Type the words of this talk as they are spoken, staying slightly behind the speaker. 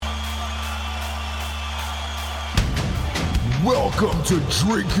Welcome to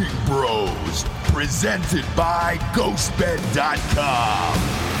Drinking Bros, presented by GhostBed.com.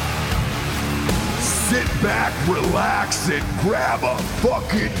 Sit back, relax, and grab a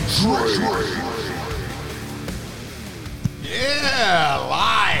fucking drink. Yeah,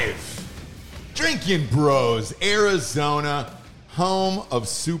 live. Drinking Bros, Arizona, home of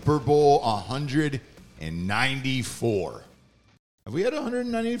Super Bowl 194. Have we had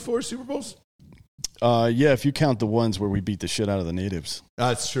 194 Super Bowls? Yeah, if you count the ones where we beat the shit out of the natives.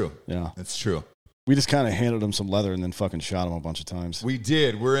 That's true. Yeah. That's true. We just kind of handed them some leather and then fucking shot them a bunch of times. We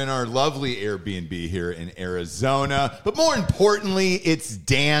did. We're in our lovely Airbnb here in Arizona. But more importantly, it's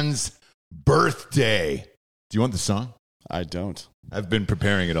Dan's birthday. Do you want the song? I don't. I've been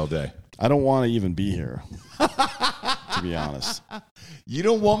preparing it all day. I don't want to even be here, to be honest. You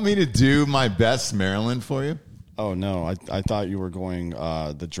don't want me to do my best Maryland for you? Oh, no. I thought you were going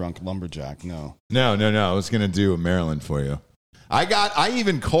the drunk lumberjack. No. No. I was going to do a Maryland for you. I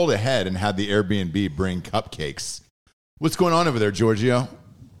even called ahead and had the Airbnb bring cupcakes. What's going on over there, Giorgio?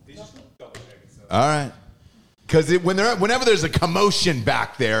 All right. Because whenever there's a commotion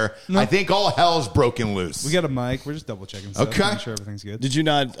back there, I think all hell's broken loose. We got a mic. We're just double checking stuff. Okay. Make sure everything's good. Did you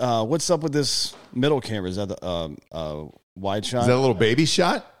not? What's up with this middle camera? Is that the wide shot? Is that a little baby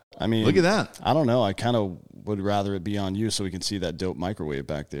shot? I mean, look at that. I don't know. I kind of would rather it be on you so we can see that dope microwave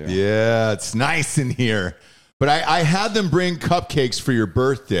back there. Yeah, it's nice in here. But I had them bring cupcakes for your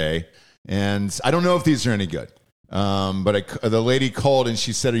birthday, and I don't know if these are any good. But the lady called and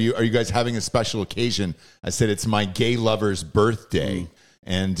she said, "Are you guys having a special occasion?" I said, "It's my gay lover's birthday,"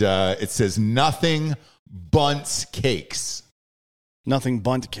 and it says nothing bundt cakes. Nothing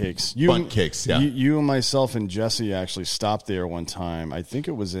bundt cakes. Bundt cakes, yeah. You and myself and Jesse actually stopped there one time. I think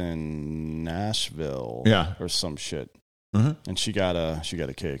it was in Nashville, or some shit. Mm-hmm. And she got a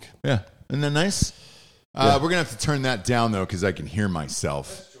cake. Yeah, isn't that nice? Yeah. We're gonna have to turn that down though because I can hear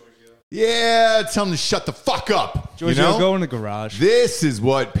myself. Yeah, tell them to shut the fuck up. Giorgio, go in the garage. This is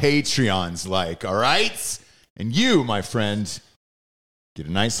what Patreon's like, all right? And you, my friend, get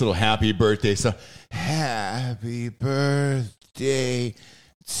a nice little happy birthday. So, happy birthday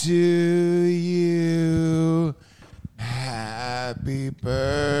to you. Happy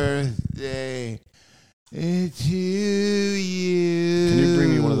birthday to you. Can you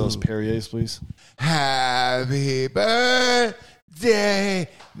bring me one of those Perriers, please? Happy birthday,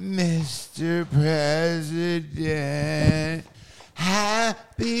 Mr. President.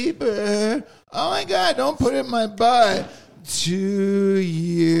 Happy birthday. Oh my God, don't put it in my butt. To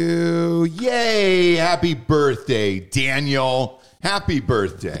you. Yay. Happy birthday, Daniel. Happy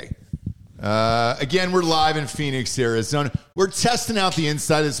birthday. Again, we're live in Phoenix, Arizona. We're testing out the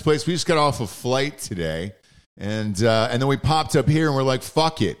inside of this place. We just got off a flight today. And then we popped up here and we're like,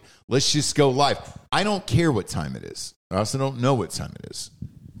 fuck it. Let's just go live. I don't care what time it is. I also don't know what time it is.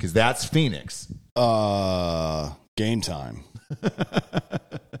 Because that's Phoenix. Game time.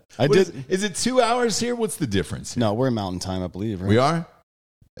 Is it 2 hours here? What's the difference here? No, we're in mountain time, I believe, right? We are?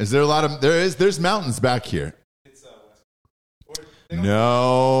 Is there a lot of... There's mountains back here.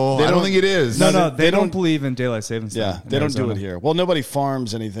 No, I don't think it is. No, they don't believe in daylight savings time. Yeah, they don't do it here. Well, nobody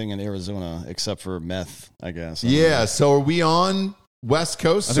farms anything in Arizona except for meth, I guess. Yeah, so are we on West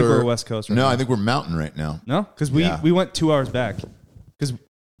Coast? I think we're West Coast right now. No, I think we're mountain right now. No, because we went 2 hours back. Because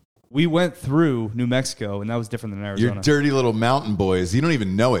we went through New Mexico, and that was different than Arizona. You're dirty little mountain boys. You don't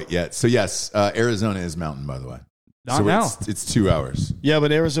even know it yet. So, yes, Arizona is mountain, by the way. Not now. It's 2 hours. Yeah,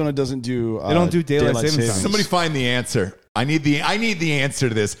 but Arizona doesn't do... they don't do daylight savings time. Somebody find the answer. I need the answer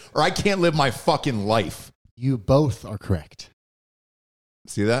to this, or I can't live my fucking life. You both are correct.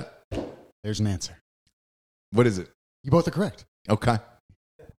 See that? There's an answer. What is it? You both are correct. Okay.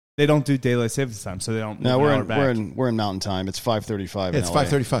 They don't do daylight savings time, so they don't. No, we're in mountain time. It's 5:35. It's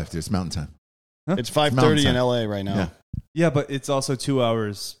 5:35. Dude, it's mountain time. Huh? It's 5:30 in LA right now. Yeah, but it's also 2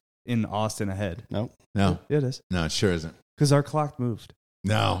 hours in Austin ahead. No. Yeah, it is. No, it sure isn't. Because our clock moved.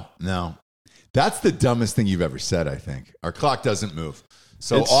 No. That's the dumbest thing you've ever said, I think. Our clock doesn't move.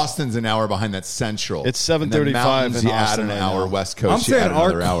 So Austin's an hour behind. That's central. It's 7:35 in you add Austin an right hour. now. West Coast, I'm saying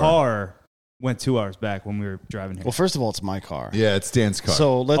our car went 2 hours back when we were driving here. Well, first of all, it's my car. Yeah, it's Dan's car.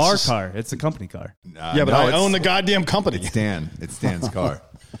 So let's car. It's a company car. Yeah, but I own the goddamn company. It's Dan's car.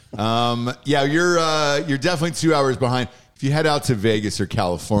 Yeah, you're definitely 2 hours behind. If you head out to Vegas or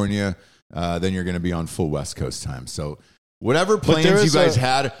California, then you're going to be on full West Coast time. So whatever plans you guys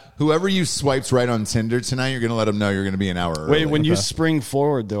had, whoever you swipes right on Tinder tonight, you're going to let them know you're going to be an hour early. Wait, when you spring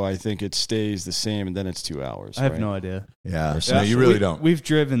forward, though, I think it stays the same, and then it's 2 hours. I have no idea. Yeah, so you really don't. We've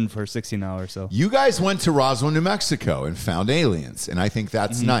driven for 16 hours. So you guys went to Roswell, New Mexico, and found aliens, and I think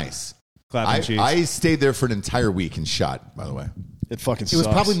that's nice. clapping cheeks. I stayed there for an entire week and shot, by the way. It fucking It was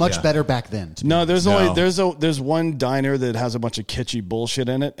sucks. probably much better back then. No, there's one diner that has a bunch of kitschy bullshit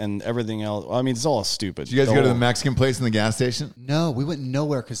in it, and everything else. I mean, it's all stupid. Did you guys go to the Mexican place in the gas station? No, we went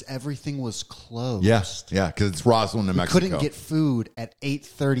nowhere because everything was closed. Yeah, because it's Roswell, New Mexico. Couldn't get food at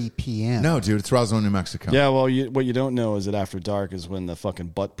 8:30 p.m. No, dude, it's Roswell, New Mexico. Yeah, well, what you don't know is that after dark is when the fucking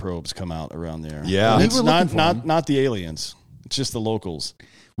butt probes come out around there. Yeah. And We it's were looking for not the aliens. It's just the locals.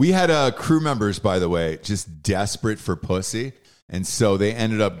 We had crew members, by the way, just desperate for pussy. And so they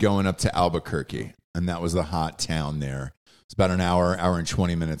ended up going up to Albuquerque, and that was the hot town there. It's about an hour and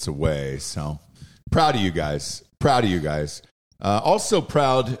 20 minutes away. So proud of you guys. Also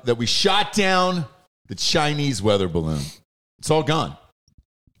proud that we shot down the Chinese weather balloon. It's all gone.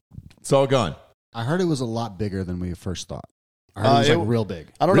 I heard it was a lot bigger than we first thought. I heard it was real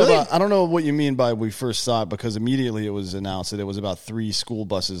big. I don't Really? know. I don't know what you mean by we first saw it, because immediately it was announced that it was about 3 school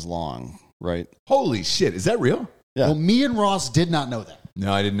buses long. Right? Holy shit. Is that real? Yeah. Well, me and Ross did not know that.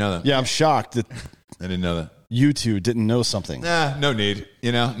 No, I didn't know that. Yeah, I'm shocked that I didn't know that. you two didn't know something. Nah, no need.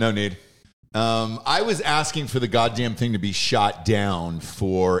 No need. I was asking for the goddamn thing to be shot down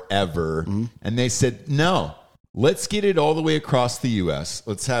forever, and they said, no, let's get it all the way across the U.S.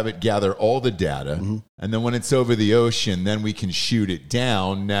 Let's have it gather all the data, and then when it's over the ocean, then we can shoot it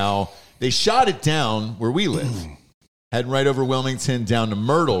down. Now, they shot it down where we live. Heading right over Wilmington down to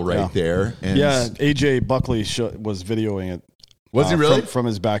Myrtle there. And Yeah, AJ Buckley was videoing it. Was he really? From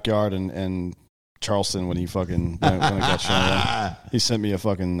his backyard in Charleston when he fucking when it got shot. He sent me a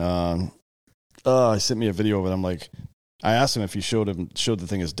fucking he sent me a video of it. I'm like, I asked him if he showed the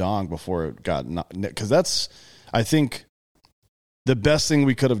thing his dong before it got, because that's, I think, the best thing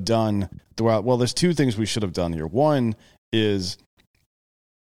we could have done throughout. Well, there's 2 things we should have done here. One is,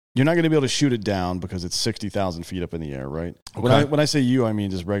 you're not going to be able to shoot it down because it's 60,000 feet up in the air, right? Okay. When I say you, I mean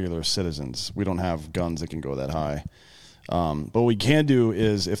just regular citizens. We don't have guns that can go that high. But what we can do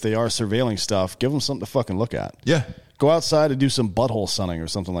is, if they are surveilling stuff, give them something to fucking look at. Yeah. Go outside and do some butthole sunning or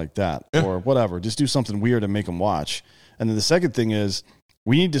something like that, or whatever. Just do something weird and make them watch. And then the second thing is,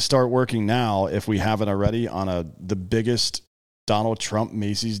 we need to start working now, if we haven't already, on the biggest Donald Trump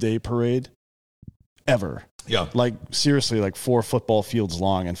Macy's Day parade ever. Yeah. Like, seriously, like 4 football fields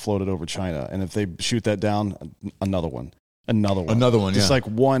long and floated over China. And if they shoot that down, another one. Just like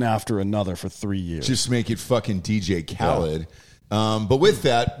one after another for 3 years. Just make it fucking DJ Khaled. Yeah. But with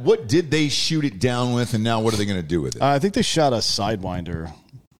that, what did they shoot it down with, and now what are they going to do with it? I think they shot a Sidewinder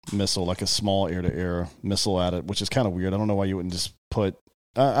missile, like a small air-to-air missile at it, which is kind of weird. I don't know why you wouldn't just put...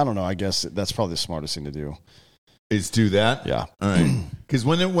 I don't know. I guess that's probably the smartest thing to do. Is do that? Yeah. All right. Because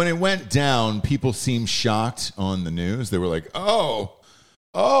when it went down, people seemed shocked on the news. They were like, oh,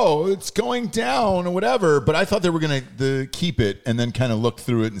 it's going down or whatever. But I thought they were going to keep it and then kind of look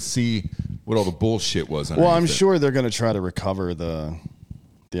through it and see what all the bullshit was. Well, I'm sure they're going to try to recover the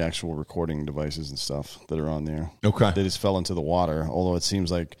actual recording devices and stuff that are on there. Okay. They just fell into the water. Although it seems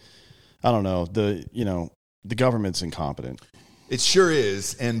like, I don't know, the government's incompetent. It sure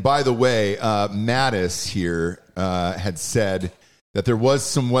is. And by the way, Mattis here had said that there was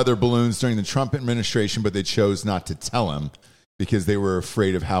some weather balloons during the Trump administration, but they chose not to tell him because they were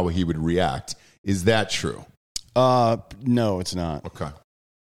afraid of how he would react. Is that true? No, it's not. Okay.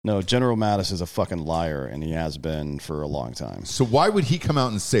 No, General Mattis is a fucking liar, and he has been for a long time. So why would he come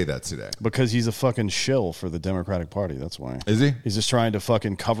out and say that today? Because he's a fucking shill for the Democratic Party. That's why. Is he? He's just trying to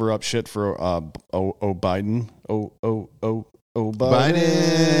fucking cover up shit for Biden.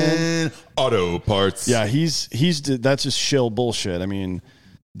 Biden auto parts. Yeah, that's just shill bullshit. I mean,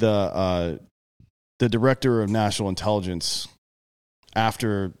 the director of national intelligence,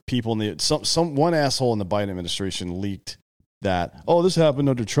 after people in one asshole in the Biden administration leaked that, this happened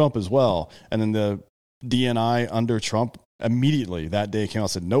under Trump as well, and then the DNI under Trump immediately that day came out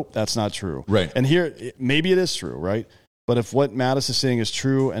and said, nope, that's not true. Right. And here, maybe it is true, right? But if what Mattis is saying is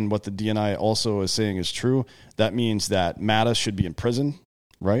true and what the DNI also is saying is true, that means that Mattis should be in prison,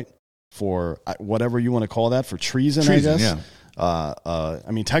 right? For whatever you want to call that, for treason, I guess. Yeah.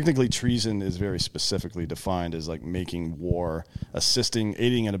 I mean, technically, treason is very specifically defined as like making war,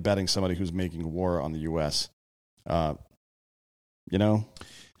 aiding and abetting somebody who's making war on the U.S. Kind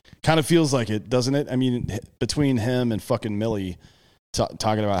of feels like it, doesn't it? I mean, between him and fucking Milley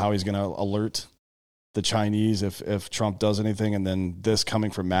talking about how he's going to alert the Chinese if Trump does anything, and then this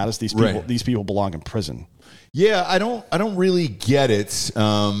coming from Mattis, these people belong in prison. Yeah, I don't really get it.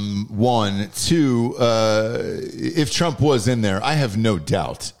 One, two, if Trump was in there, I have no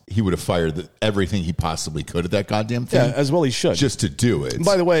doubt he would have fired everything he possibly could at that goddamn thing. Yeah, as well he should. Just to do it. And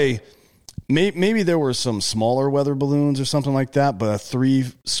by the way, Maybe there were some smaller weather balloons or something like that, but a 3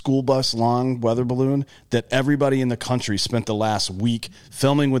 school bus long weather balloon that everybody in the country spent the last week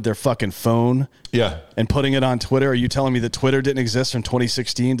filming with their fucking phone and putting it on Twitter. Are you telling me that Twitter didn't exist from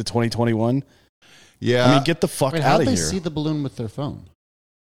 2016 to 2021? Yeah. I mean, get the fuck Wait, out how'd of they here. see the balloon with their phone?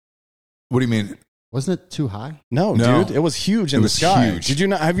 What do you mean? Wasn't it too high? No, No. dude, it was huge in It the was sky. huge. Did you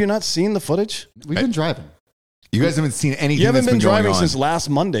not? Have you not seen the footage? We've been driving. You guys haven't seen anything. You haven't that's been going driving on. since last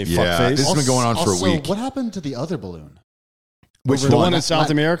Monday, Yeah, fuckface. this has been going on for a Also, week. what happened to the other balloon? Which The one? one in South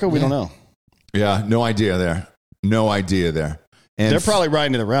America? We don't know. Yeah, no idea there. No idea there. And They're probably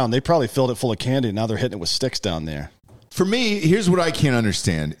riding it around. They probably filled it full of candy, and now they're hitting it with sticks down there. for me, here's what I can't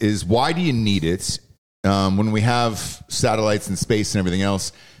understand is why do you need it when we have satellites and space and everything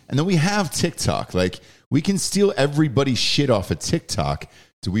else? And then we have TikTok. Like, we can steal everybody's shit off of TikTok.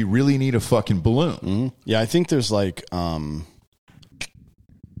 Do we really need a fucking balloon? Mm-hmm. Yeah, I think there's like,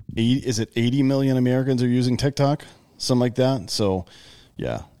 is it 80 million Americans are using TikTok? Something like that. So,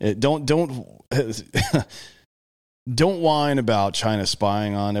 yeah, don't whine about China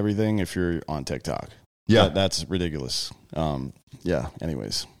spying on everything if you're on TikTok. Yeah. That's ridiculous. Yeah.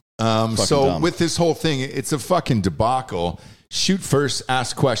 Anyways, So dumb. with this whole thing, it's a fucking debacle. Shoot first,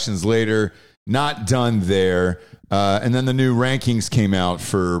 ask questions later. Not done there. And then the new rankings came out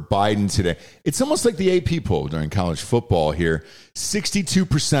for Biden today. It's almost like the AP poll during college football here.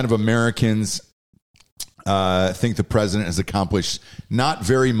 62% of Americans think the president has accomplished not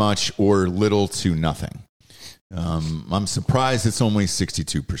very much or little to nothing. I'm surprised it's only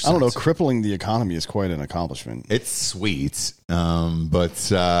 62%. I don't know. Crippling the economy is quite an accomplishment. It's sweet, but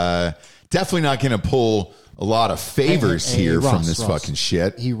definitely not going to pull a lot of favors Hey, here Ross, from this Ross. fucking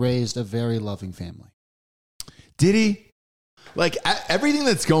shit. He raised a very loving family. Did he? Like, everything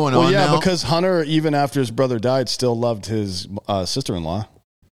that's going Well, on yeah, now? because Hunter, even after his brother died, still loved his sister-in-law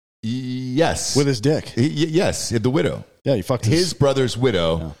Yes. with his dick. Yes, the widow. Yeah, he fucked His brother's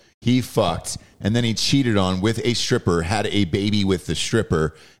widow, Yeah. he fucked, and then he cheated on with a stripper, had a baby with the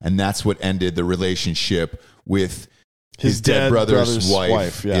stripper, and that's what ended the relationship with his dead brother's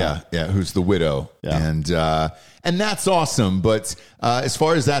wife. Yeah. Who's the widow. Yeah. And that's awesome. But as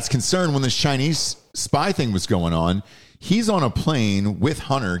far as that's concerned, when this Chinese spy thing was going on, he's on a plane with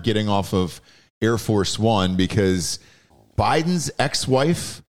Hunter getting off of Air Force One because Biden's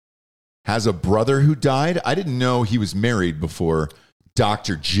ex-wife has a brother who died. I didn't know he was married before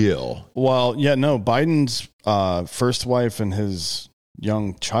Dr. Jill. Well, yeah, no, Biden's first wife and his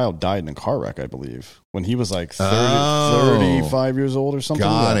young child died in a car wreck, I believe, when he was like 35 years old or something.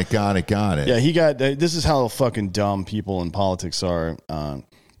 Got Yeah. it. Yeah, he got. This is how fucking dumb people in politics are.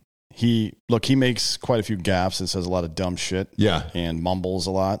 He makes quite a few gaffes and says a lot of dumb shit. Yeah. and mumbles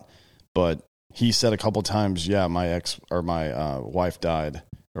a lot. But he said a couple times, "Yeah, my wife died,"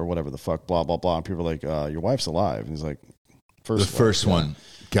 or whatever the fuck, blah blah blah. And people are like, "Your wife's alive," and he's like, The first one.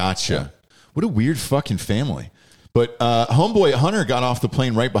 Gotcha. What a weird fucking family. But homeboy Hunter got off the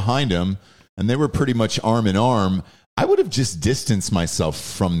plane right behind him, and they were pretty much arm in arm. I would have just distanced myself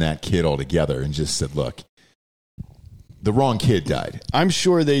from that kid altogether and just said, look, the wrong kid died. I'm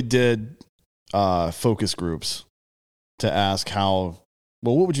sure they did focus groups to ask how.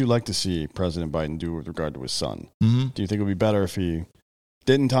 Well, what would you like to see President Biden do with regard to his son? Mm-hmm. Do you think it would be better if he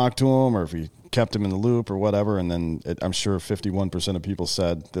didn't talk to him, or if he kept him in the loop, or whatever? And then I'm sure 51% of people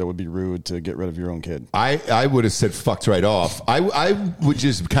said that it would be rude to get rid of your own kid. I would have said fucked right off. I would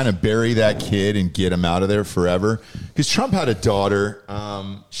just kind of bury that kid and get him out of there forever. Because Trump had a daughter.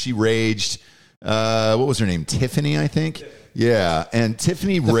 She raged. What was her name? Tiffany, I think. Yeah, and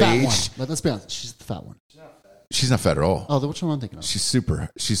Tiffany The raged. fat one. But let's be honest. She's the fat one. She's not fat at all. Oh, which one am I thinking of? She's super.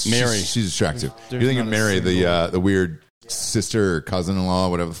 She's Mary. She's attractive. There's You're thinking not a Mary, single- the weird sister or cousin-in-law,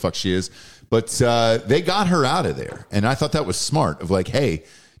 whatever the fuck she is. But they got her out of there, and I thought that was smart. Of like, hey,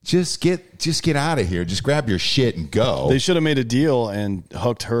 just get out of here. Just grab your shit and go. They should have made a deal and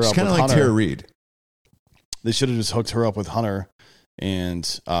hooked her It's up kind with of like Hunter. Tara Reid. They should have just hooked her up with Hunter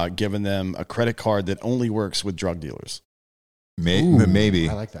and given them a credit card that only works with drug dealers. Ooh, Maybe.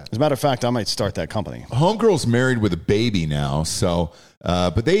 I like that. As a matter of fact, I might start that company. Homegirl's married with a baby now, so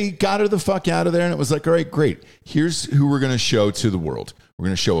but they got her the fuck out of there, and it was like, all right, great. Here's who we're going to show to the world. We're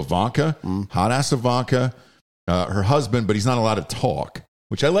going to show Ivanka, hot ass Ivanka, her husband, but he's not allowed to talk,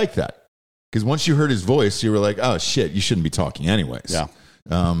 which I like that because once you heard his voice, you were like, oh shit, you shouldn't be talking anyways. Yeah.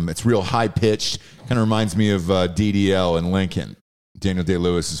 It's real high pitched. Kind of reminds me of DDL in Lincoln, Daniel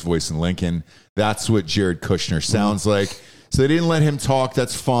Day-Lewis's voice in Lincoln. That's what Jared Kushner sounds like. So they didn't let him talk.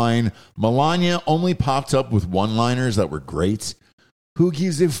 That's fine. Melania only popped up with one-liners that were great. Who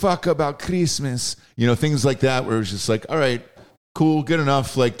gives a fuck about Christmas? You know, things like that where it was just like, all right, cool, good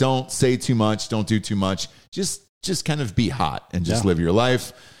enough. Like, don't say too much, don't do too much. Just kind of be hot and just live your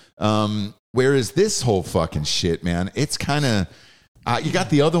life. Whereas this whole fucking shit, man, it's kind of you got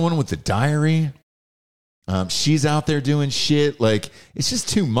the other one with the diary. She's out there doing shit. Like, it's just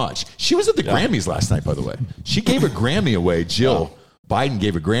too much. She was at the Grammys last night, by the way. She gave a Grammy away. Jill Biden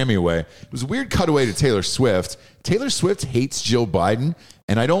gave a Grammy away. It was a weird cutaway to Taylor Swift. Taylor Swift hates Jill Biden,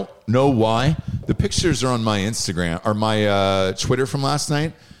 and I don't know why. The pictures are on my Instagram or my Twitter from last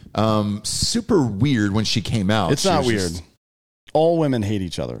night. Super weird when she came out. It's not weird. All women hate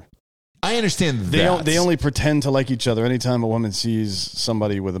each other. I understand that. They only pretend to like each other. Anytime a woman sees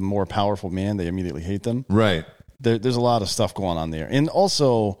somebody with a more powerful man, they immediately hate them. Right. There's a lot of stuff going on there. And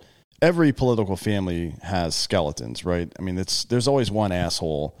also, every political family has skeletons, right? I mean, there's always one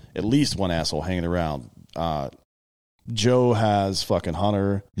asshole, at least one asshole hanging around. Joe has fucking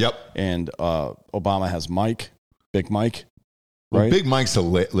Hunter. Yep. And Obama has Mike, Big Mike. Well, right? Big Mike's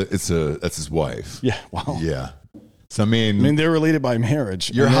that's his wife. Yeah. Wow. Yeah. So I mean, they're related by marriage.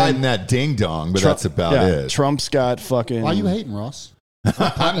 You're hiding that ding dong, but that's about it. Trump's got fucking. Why are you hating, Ross?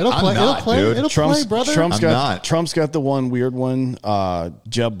 It'll play, brother. Trump's got the one weird one.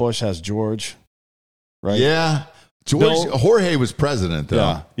 Jeb Bush has George. Right? Yeah. Jorge was president,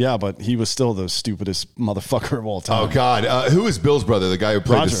 though. Yeah, but he was still the stupidest motherfucker of all time. Oh, God. Who was Bill's brother? The guy who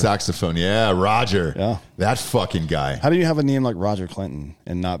played the saxophone. Yeah, Roger. Yeah. That fucking guy. How do you have a name like Roger Clinton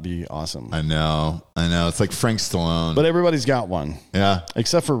and not be awesome? I know. It's like Frank Stallone. But everybody's got one. Yeah.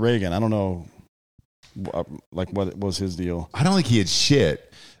 Except for Reagan. I don't know, what was his deal. I don't think he had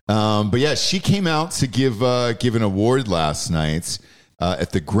shit. But, yeah, she came out to give an award last night.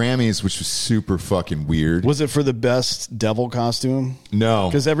 At the Grammys, which was super fucking weird. Was it for the best devil costume? No.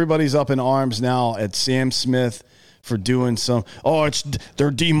 Because everybody's up in arms now at Sam Smith for doing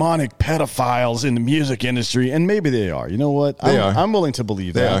they're demonic pedophiles in the music industry. And maybe they are. You know what? I'm willing to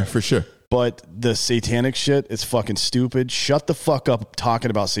believe that. They are, for sure. But the satanic shit is fucking stupid. Shut the fuck up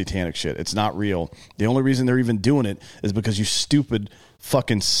talking about satanic shit. It's not real. The only reason they're even doing it is because you stupid,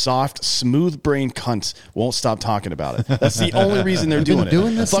 fucking soft, smooth-brained cunts won't stop talking about it. That's the only reason they're doing it.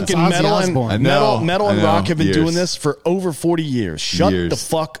 This fucking metal and rock have been doing this for over 40 years. Shut the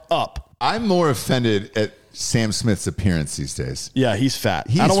fuck up. I'm more offended at Sam Smith's appearance these days. Yeah, he's fat.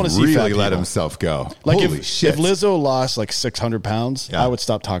 I don't want to see fat people. Let himself go. Like Holy shit. If Lizzo lost like 600 pounds, I would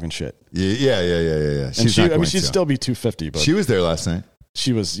stop talking shit. Yeah. She'd still be 250. But she was there last night.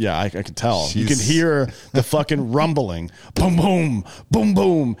 She was, I could tell. You can hear the fucking rumbling. Boom, boom, boom,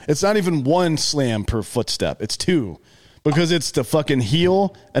 boom. It's not even one slam per footstep. It's two. Because it's the fucking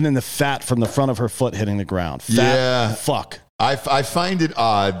heel and then the fat from the front of her foot hitting the ground. Fuck. I find it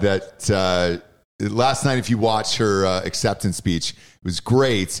odd that last night, if you watch her acceptance speech, it was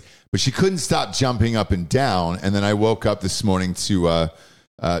great, but she couldn't stop jumping up and down. And then I woke up this morning to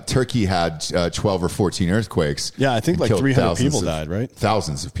Turkey had 12 or 14 earthquakes. Yeah, I think like 300 people died, right?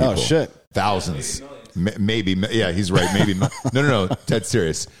 Thousands of people. Oh, shit. Thousands. Maybe. Yeah, he's right. Maybe. No. Dead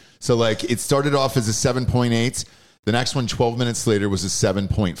serious. So, like, it started off as a 7.8. The next one, 12 minutes later, was a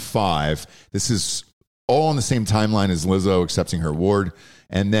 7.5. This is all on the same timeline as Lizzo accepting her award.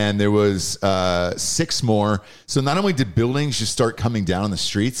 And then there was 6 more. So not only did buildings just start coming down on the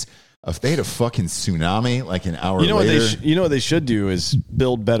streets, if they had a fucking tsunami like an hour later. What they should do is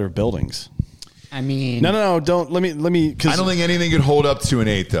build better buildings. I mean. No, don't. Let me. I don't think anything could hold up to an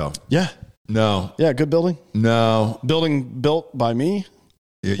 8, though. Yeah. No. Yeah, good building? No. Building built by me?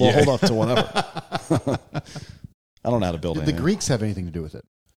 Well, hold up to whatever. I don't know how to build anything. Did the Greeks have anything to do with it?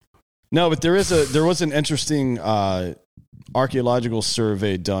 No, but there was an interesting archaeological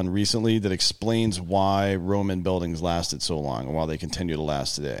survey done recently that explains why Roman buildings lasted so long and why they continue to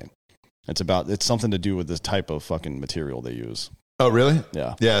last today. It's something to do with the type of fucking material they use. Oh, really?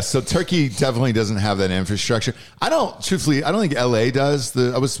 Yeah. Yeah. So Turkey definitely doesn't have that infrastructure. I don't think LA does.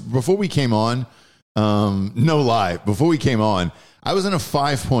 Before we came on, no lie, before we came on, I was in a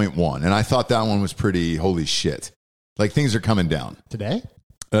 5.1 and I thought that one was pretty holy shit. Like things are coming down. Today?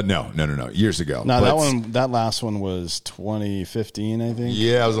 No. Years ago. No, that last one was 2015, I think.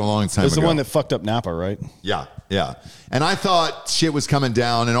 Yeah, it was a long time ago. It's the one that fucked up Napa, right? Yeah. And I thought shit was coming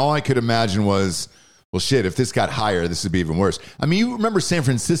down, and all I could imagine was, well, shit, if this got higher, this would be even worse. I mean, you remember San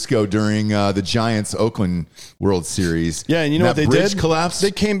Francisco during the Giants-Oakland World Series. Yeah, and you know what they did? Bridge collapsed.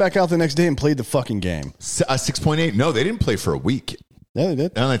 They came back out the next day and played the fucking game. 6.8. No, they didn't play for a week. Yeah, they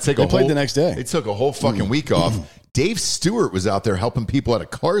did. And they played the next day. They took a whole fucking week off. Dave Stewart was out there helping people out of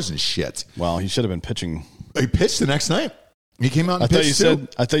cars and shit. Well, he should have been pitching. He pitched the next night. He came out and pitched.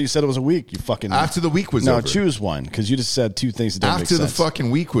 I thought you said it was a week. You fucking. After the week was over. No, choose one because you just said two things that don't make sense. After the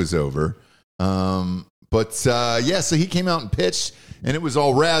fucking week was over. But yeah, so he came out and pitched, and it was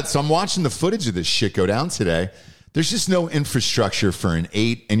all rad. So I'm watching the footage of this shit go down today. There's just no infrastructure for an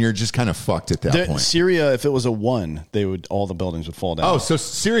 8, and you're just kind of fucked at that point. Syria, if it was a 1, all the buildings would fall down. Oh, so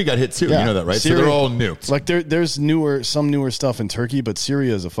Syria got hit too. Yeah. You know that, right? Syria, so they're all nuked. Like there's some newer stuff in Turkey, but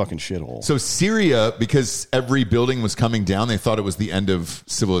Syria is a fucking shithole. So Syria, because every building was coming down, they thought it was the end of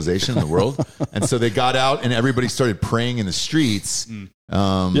civilization in the world, and so they got out and everybody started praying in the streets.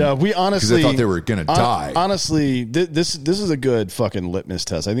 Yeah, we honestly because they thought they were going to die. Honestly, this is a good fucking litmus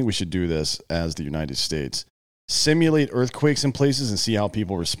test. I think we should do this as the United States. Simulate earthquakes in places and see how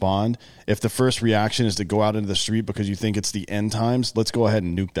people respond. If the first reaction is to go out into the street because you think it's the end times, let's go ahead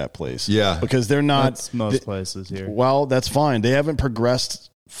and nuke that place. Yeah. Because they're not... That's most places here. Well, that's fine. They haven't progressed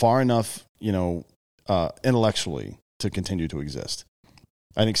far enough, intellectually to continue to exist.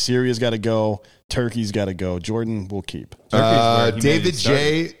 I think Syria's got to go. Turkey's got to go. Jordan will keep. David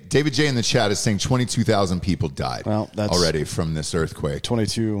J in the chat is saying 22,000 people died that's already from this earthquake.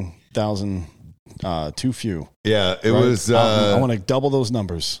 22,000... too few. Yeah, it was. I want to double those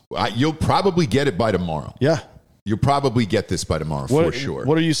numbers. You'll probably get it by tomorrow. Yeah. You'll probably get this by tomorrow for sure.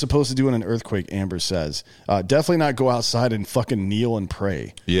 What are you supposed to do in an earthquake, Amber says? Definitely not go outside and fucking kneel and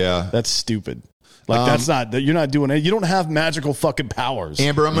pray. Yeah. That's stupid. You're not doing it. You don't have magical fucking powers.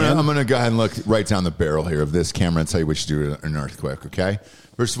 Amber, I'm gonna go ahead and look right down the barrel here of this camera and tell you what you do in an earthquake, okay?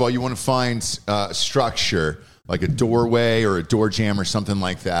 First of all, you want to find a structure like a doorway or a door jamb or something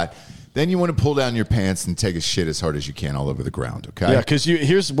like that. Then you want to pull down your pants and take a shit as hard as you can all over the ground, okay? Yeah, because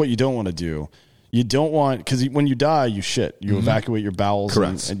here's what you don't want to do. You don't want, because when you die, you shit. You evacuate your bowels.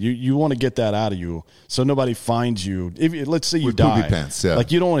 Correct. And you want to get that out of you so nobody finds you. Let's say you With die. poopy pants, yeah.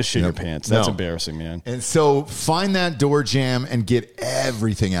 Like, you don't want to shit your pants. That's No. embarrassing, man. And so find that door jamb and get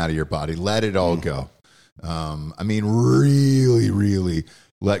everything out of your body. Let it all go. Really, really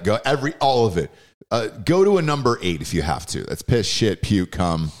let go. All of it. Go to a number 8 if you have to. That's piss, shit, puke,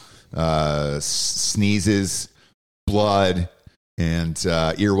 cum, sneezes, blood, and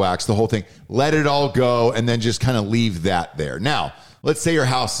earwax, the whole thing. Let it all go and then just kind of leave that there. Now, let's say your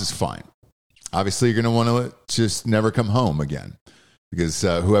house is fine. Obviously, you're going to want to just never come home again because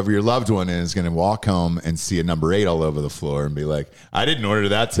whoever your loved one is going to walk home and see a number 8 all over the floor and be like, I didn't order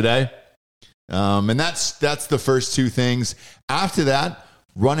that today. And that's the first 2 things. After that,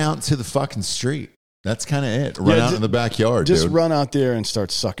 run out into the fucking street. That's kind of it. Run out in the backyard, Just dude. run out there and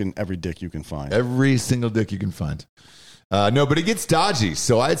start sucking every dick you can find. Every single dick you can find. No, but it gets dodgy.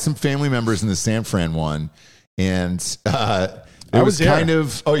 So I had some family members in the San Fran one, and it was kind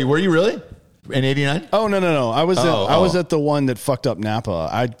of... Oh, were you really? In 89? Oh, no. I was at the one that fucked up Napa.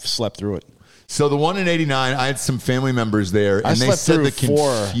 I slept through it. So the one in 89, I had some family members there, and I they slept said through the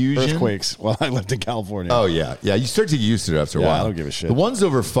 4 confusion... earthquakes while I lived in California. Oh, yeah. Yeah, you start to get used to it after a while. I don't give a shit. The ones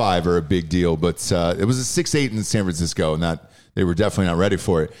over 5 are a big deal, but it was a 6-8 in San Francisco, and that they were definitely not ready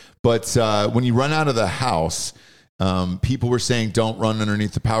for it. But when you run out of the house, people were saying don't run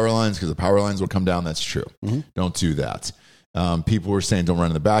underneath the power lines because the power lines will come down. That's true. Mm-hmm. Don't do that. People were saying don't run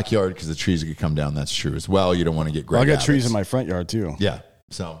in the backyard because the trees could come down. That's true as well. You don't want to get great. I got trees in my front yard, too. Yeah,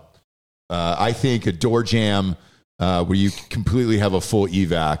 so... I think a door jam where you completely have a full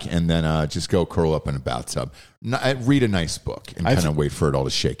evac and then just go curl up in a bathtub. Read a nice book and kind of wait for it all to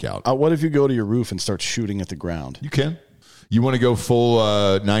shake out. What if you go to your roof and start shooting at the ground? You can. You want to go full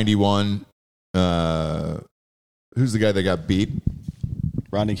 91. Who's the guy that got beat?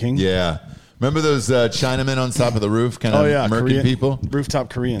 Rodney King? Yeah. Remember those Chinamen on top of the roof kind of murking people? Rooftop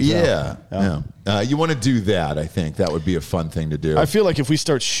Koreans. Yeah. You want to do that, I think. That would be a fun thing to do. I feel like if we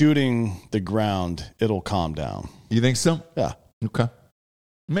start shooting the ground, it'll calm down. You think so? Yeah. Okay.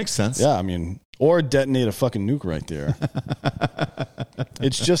 Makes sense. Yeah, I mean, or detonate a fucking nuke right there.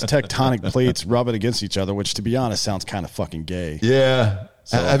 It's just tectonic plates rubbing against each other, which, to be honest, sounds kind of fucking gay. Yeah.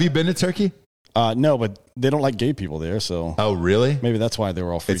 So, have you been to Turkey? No, but they don't like gay people there, so... Oh, really? Maybe that's why they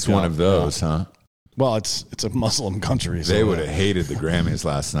were all freaked out. It's one of those, huh? Well, it's a Muslim country. So they would have hated the Grammys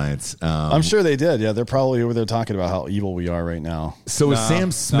last night. I'm sure they did. Yeah, they're probably over there talking about how evil we are right now. So with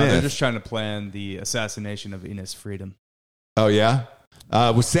Sam Smith... they're just trying to plan the assassination of Enos Freedom. Oh, yeah?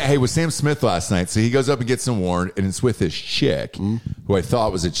 With Sam Smith last night, so he goes up and gets an award, and it's with this chick, who I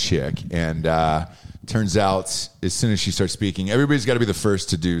thought was a chick, and turns out, as soon as she starts speaking, everybody's got to be the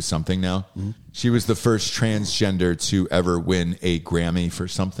first to do something now. She was the first transgender to ever win a Grammy for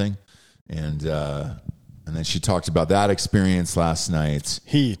something, and then she talked about that experience last night.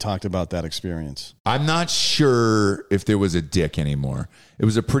 He talked about that experience. I'm not sure if there was a dick anymore. It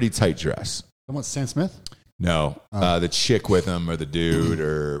was a pretty tight dress. Someone, Sam Smith? No, the chick with him or the dude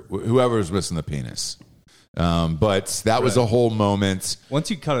or whoever was missing the penis. But that was a whole moment.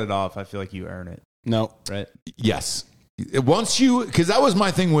 Once you cut it off, I feel like you earn it. No. right? Yes. Once you, because that was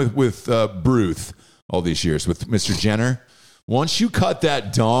my thing with Bruth all these years with Mr. Jenner. Once you cut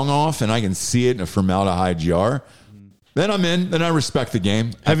that dong off and I can see it in a formaldehyde jar, then I'm in. Then I respect the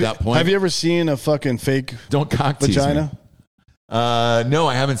game at that point. Have you ever seen a fucking fake Don't cock tease vagina? me. No,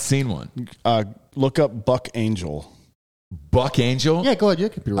 I haven't seen one. Look up Buck Angel. Buck Angel? Yeah, go ahead. You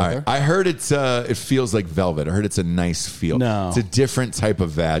could be right All there. right. I heard it feels like velvet. I heard it's a nice feel. No. It's a different type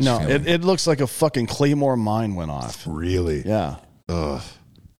of vag No, feeling. it looks like a fucking Claymore mine went off. Really? Yeah. Ugh.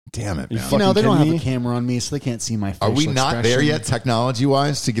 Damn it, man. fucking They don't kidding have me? a camera on me, so they can't see my facial Are we not there expression. yet,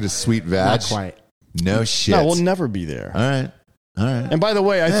 technology-wise, to get a sweet vag? Not quite. No shit. No, we'll never be there. All right. And by the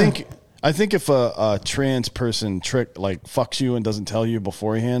way, I think if a trans person fucks you and doesn't tell you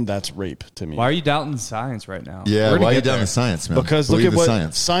beforehand, that's rape to me. Why are you doubting science right now? Yeah, Where to why are you get down there? the science, man? Because Believe look at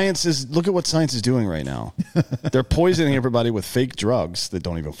the what science is doing right now. They're poisoning everybody with fake drugs that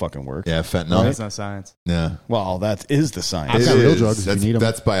don't even fucking work. Yeah, fentanyl. That's not science. Yeah. Well, that is the science. I've got real drugs if you need 'em.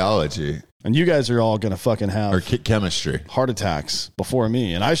 That's biology And you guys are all going to fucking have or chemistry. heart attacks before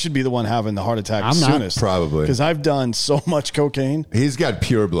me. And I should be the one having the heart attack I'm not. soonest. Probably. Because I've done so much cocaine. He's got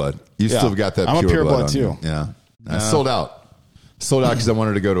pure blood. You Yeah. still got that I'm a pure blood, on too. you. Yeah. I sold out. Sold out because I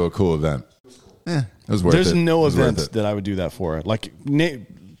wanted to go to a cool event. It was worth it. There's no It was worth event it. that I would do that for. Like,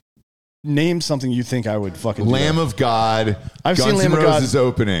 name something you think I would fucking do Lamb that. of God. I've Guns seen Lamb N' of God. Roses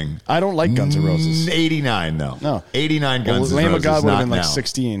opening. I don't like Guns N' Roses. 89 though. No. 89 Well, Guns N' Lamb Roses. of God would have not been like now.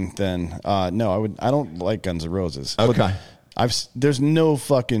 16 then. No, I don't like Guns N' Roses. But Okay. there's no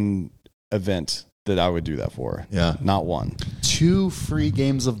fucking event that I would do that for. Yeah. Not one. 2 free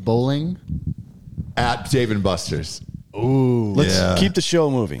games of bowling. At Dave and Buster's. Ooh. Let's Yeah. keep the show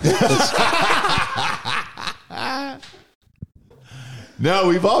moving. No,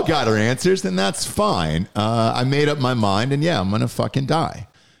 we've all got our answers, and that's fine. I made up my mind, and yeah, I'm going to fucking die.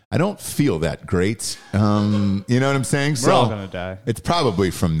 I don't feel that great. You know what I'm saying? We're all gonna die. It's probably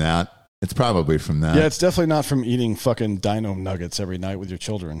from that. Yeah, it's definitely not from eating fucking dino nuggets every night with your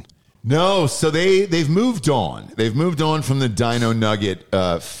children. No, so they've moved on. They've moved on from the Dino Nugget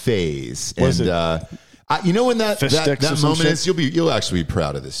phase. Was and it you know when that fish sticks or some moment shit? is, you'll actually be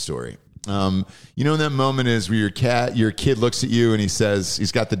proud of this story. You know when that moment is where your kid looks at you and he says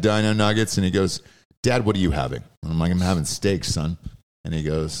he's got the Dino Nuggets and he goes, "Dad, what are you having?" And I'm like, "I'm having steak, son." And he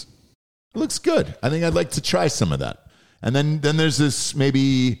goes, "It looks good. I think I'd like to try some of that." And then there's this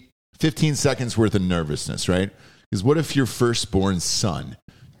maybe 15 seconds worth of nervousness, right? Because what if your firstborn son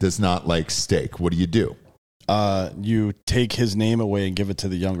does not like steak? What do? You take his name away and give it to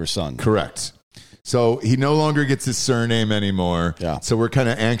the younger son. Correct. So he no longer gets his surname anymore. Yeah. So we're kind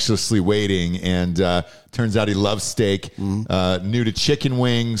of anxiously waiting, and turns out he loves steak, new to chicken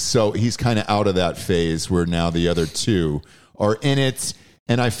wings. So he's kind of out of that phase where now the other two are in it,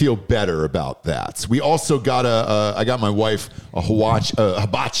 and I feel better about that. We also got I got my wife a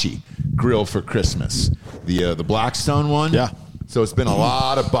hibachi grill for Christmas, the Blackstone one. Yeah. So it's been a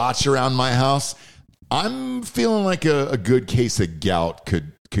lot of botch around my house. I'm feeling like a good case of gout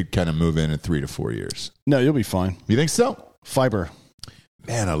could kind of move in 3 to 4 years. No, you'll be fine. You think so? Fiber.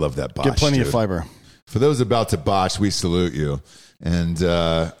 Man, I love that botch. Get plenty dude. of fiber. For those about to botch, we salute you. And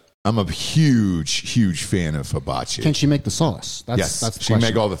I'm a huge fan of hibachi. Can she make the sauce? Yes, That's the she can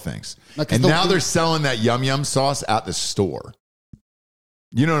question. make all the things. No, 'cause And the- now they're selling that yum yum sauce at the store.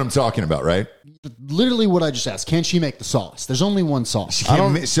 You know what I'm talking about, right? Literally what I just asked. Can she make the sauce? There's only one sauce.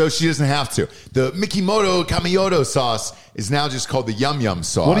 So she doesn't have to. The Mikimoto Kamiyoto sauce is now just called the yum yum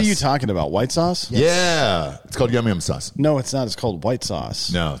sauce. What are you talking about? White sauce? Yeah, it's called yum yum sauce. No, it's not. It's called white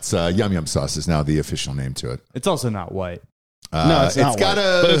sauce. No, it's yum yum sauce is now the official name to it. It's also not white. No, it's not. got white.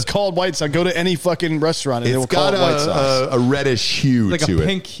 a- but it's called white sauce. Go to any fucking restaurant and they will It's call got it white sauce. a reddish hue Like to a it.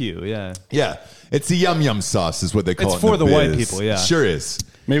 pink hue, yeah. Yeah, it's the yum yum sauce is what they call It's it. for in the white biz. people, yeah. Sure is.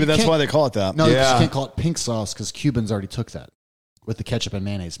 Maybe that's can't- why they call it that. No, you Yeah. just can't call it pink sauce because Cubans already took that with the ketchup and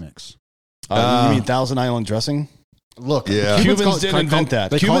mayonnaise mix. You mean Thousand Island dressing? Look, Yeah. Cubans didn't invent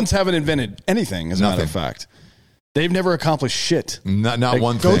that. They call Cubans haven't invented anything, as a matter of Nothing. fact. They've never accomplished shit. Not Like,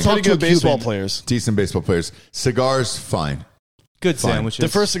 one go thing. talk Pretty to a good baseball Cuban. players. Decent baseball players. Cigars, fine. Good Fine. sandwiches. The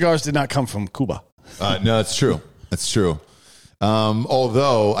first cigars did not come from Cuba. No, that's true. That's true.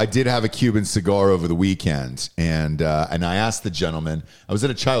 Although I did have a Cuban cigar over the weekend, and I asked the gentleman. I was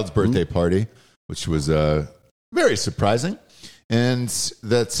at a child's birthday party, which was very surprising, and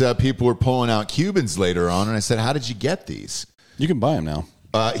that people were pulling out Cubans later on. And I said, "How did you get these?" You can buy them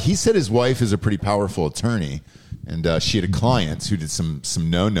now. He said his wife is a pretty powerful attorney, and she had a client who did some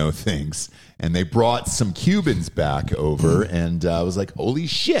no things, and they brought some Cubans back over, and I was like, "Holy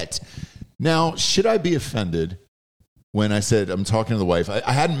shit!" Now, should I be offended when I said I'm talking to the wife.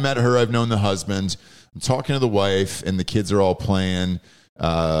 I hadn't met her. I've known the husband. I'm talking to the wife, and the kids are all playing.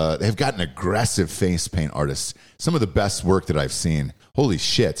 They've got an aggressive face paint artist. Some of the best work that I've seen. Holy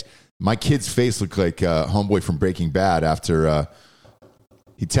shit. My kid's face looked like homeboy from Breaking Bad after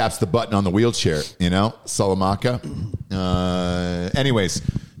he taps the button on the wheelchair, Salamanca. Anyways,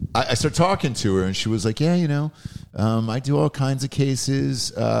 I started talking to her, and she was like, yeah, I do all kinds of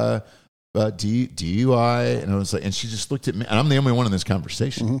cases. DUI, and I was like, and she just looked at me, and I'm the only one in this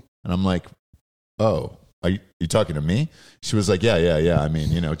conversation, and I'm like, oh, are you talking to me? She was like, yeah. I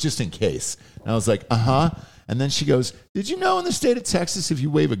mean, just in case. And I was like, and then she goes, did you know in the state of Texas, if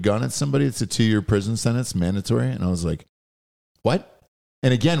you wave a gun at somebody, it's a 2-year prison sentence, mandatory? And I was like, what?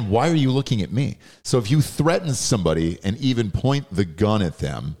 And again, why are you looking at me? So if you threaten somebody and even point the gun at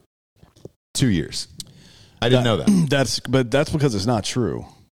them, 2 years. I didn't know that. But that's because it's not true.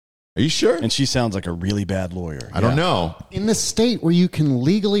 Are you sure? And she sounds like a really bad lawyer. I don't know. In the state where you can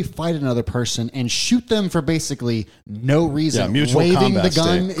legally fight another person and shoot them for basically no reason, waving the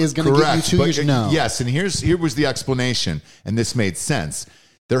gun is going to get you 2 years. No. Yes, and here was the explanation, and this made sense.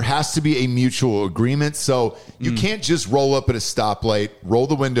 There has to be a mutual agreement, so you can't just roll up at a stoplight, roll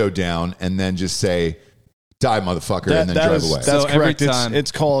the window down, and then just say, die, motherfucker, and then drive away. That's correct.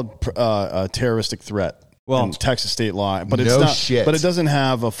 It's called a terroristic threat. Well, in Texas state law, but it's not. Shit. But it doesn't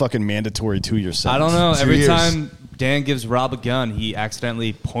have a fucking mandatory 2-year sentence. I don't know. Every time Dan gives Rob a gun, he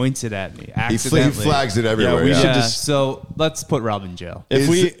accidentally points it at me. He flags it everywhere. We should so let's put Rob in jail.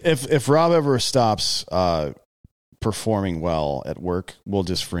 If Rob ever stops performing well at work, we'll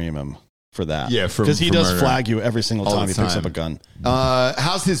just frame him for that. Yeah, because he does flag you every single time he picks up a gun.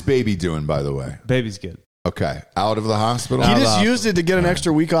 How's his baby doing, by the way? Baby's good. Okay, out of the hospital. He just used it to get an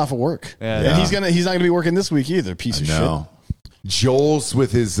extra week off of work. Yeah. And he's not gonna be working this week either. Piece of shit. Joel's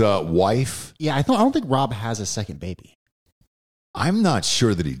with his wife. Yeah, I don't think Rob has a second baby. I'm not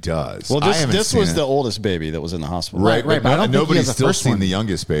sure that he does. Well, this was the oldest baby that was in the hospital. Right. But I don't nobody's still seen the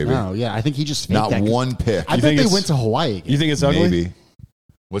youngest baby. No, yeah, I think he just not one pic. I think they went to Hawaii again. You think it's ugly? Maybe.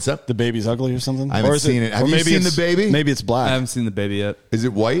 What's up? The baby's ugly or something? I haven't seen it. Have you seen the baby? Maybe it's black. I haven't seen the baby yet. Is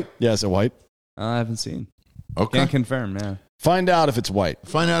it white? Yeah, is it white? I haven't seen. Okay. Can't confirm, yeah. Find out if it's white.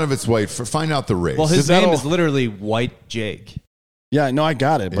 Find out if it's white. Find out the race. Well, his name is literally White Jake. Yeah, no, I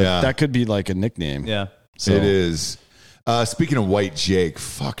got it, but that could be like a nickname. Yeah. So. It is. Speaking of White Jake,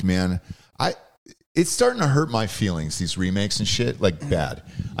 fuck, man. It's starting to hurt my feelings, these remakes and shit, like bad.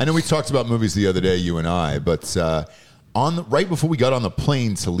 I know we talked about movies the other day, you and I, but right before we got on the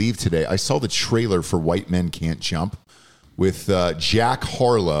plane to leave today, I saw the trailer for White Men Can't Jump with Jack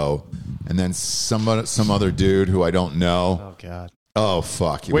Harlow and then some other dude who I don't know. Oh, God. Oh,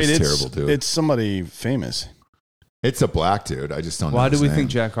 fuck. It was terrible, dude. It's somebody famous. It's a black dude. I just don't know. Why do we name.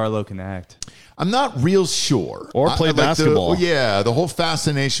 think Jack Harlow can act? I'm not real sure. Or play basketball. The whole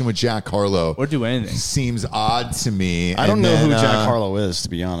fascination with Jack Harlow. Or do anything. Seems odd to me. I don't know who Jack Harlow is, to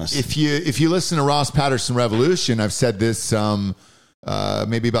be honest. If you listen to Ross Patterson Revolution, I've said this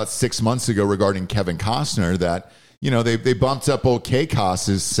maybe about 6 months ago regarding Kevin Costner that, they bumped up old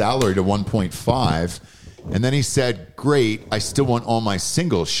K-Cost's salary to 1.5. And then he said, great, I still want all my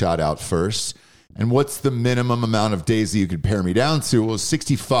singles shot out first. And what's the minimum amount of days that you could pare me down to? Well,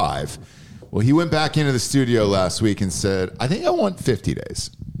 65. Well, he went back into the studio last week and said, I think I want 50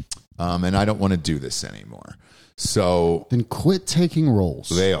 days. And I don't want to do this anymore. So then quit taking roles.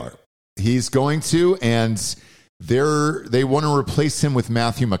 They are. He's going to, and they want to replace him with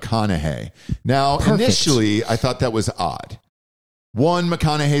Matthew McConaughey. Now, initially, I thought that was odd. One,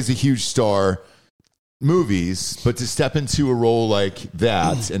 McConaughey's a huge star. Movies, but to step into a role like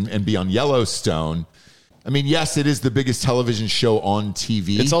that and be on Yellowstone, I mean, yes, it is the biggest television show on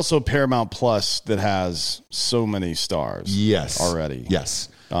TV. It's also Paramount Plus that has so many stars. Yes, already. Yes,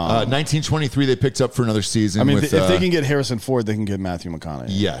 1923 they picked up for another season. I mean, if they can get Harrison Ford, they can get Matthew McConaughey.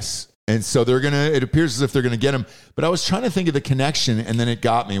 Yes, and so they're gonna. It appears as if they're gonna get him. But I was trying to think of the connection, and then it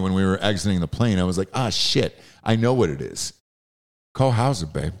got me when we were exiting the plane. I was like, shit, I know what it is. Cole Hauser,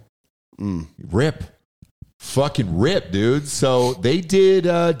 babe. Rip. Fucking rip, dude. So they did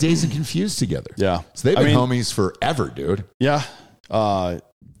Dazed and Confused together. Yeah. So they've been homies forever, dude. Yeah. And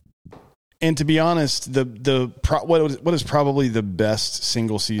to be honest, what is probably the best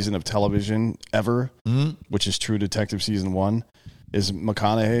single season of television ever, which is True Detective Season 1, is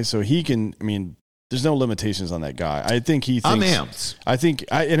McConaughey. So he can, there's no limitations on that guy. I think he thinks... I'm amped.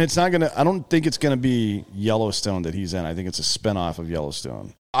 And it's not going to... I don't think it's going to be Yellowstone that he's in. I think it's a spinoff of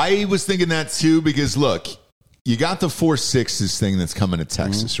Yellowstone. I was thinking that too because, look... You got the 4/6 thing that's coming to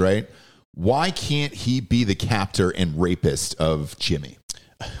Texas, right? Why can't he be the captor and rapist of Jimmy?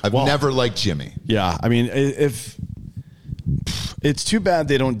 I've never liked Jimmy. Yeah, if It's too bad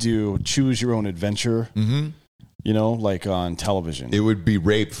they don't do choose your own adventure. Mm-hmm. You know, like on television. It would be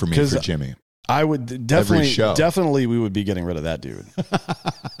rape for me for Jimmy. I would definitely we would be getting rid of that dude.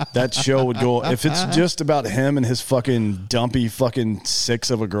 That show would go, if it's just about him and his fucking dumpy fucking six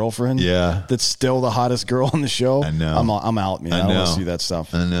of a girlfriend. Yeah. That's still the hottest girl on the show. I know. I'm out, man. I don't want to see that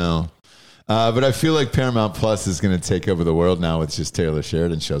stuff. I know. But I feel like Paramount Plus is going to take over the world now with just Taylor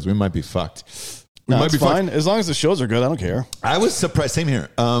Sheridan shows. We might be fucked. It's fine. As long as the shows are good, I don't care. I was surprised. Same here.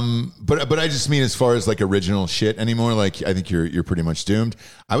 But I just mean as far as like original shit anymore. Like I think you're pretty much doomed.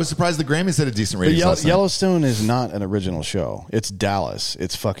 I was surprised the Grammys had a decent rating. Yellowstone is not an original show. It's Dallas.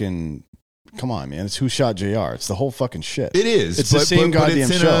 It's fucking. Come on, man. It's Who Shot JR. It's the whole fucking shit. It is. It's the same goddamn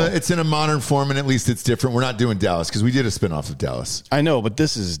show. It's in a modern form, and at least it's different. We're not doing Dallas because we did a spinoff of Dallas. I know, but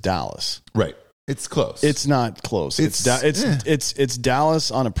this is Dallas. Right. It's close. It's not close. It's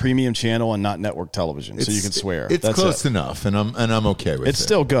Dallas on a premium channel and not network television, so you can swear. It's close enough, and I'm okay with it. It's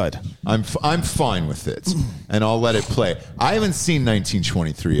still good. I'm fine with it, and I'll let it play. I haven't seen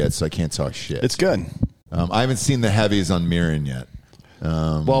 1923 yet, so I can't talk shit. It's good. I haven't seen the heavies on Mirren yet.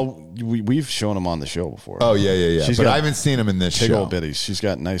 Well, we've shown them on the show before. Oh yeah. But I haven't seen them in this show. Old bitties. She's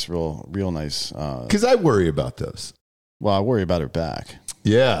got nice, real nice. Because I worry about those. Well, I worry about her back.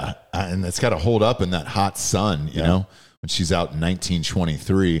 Yeah, and it's got to hold up in that hot sun, you know, when she's out in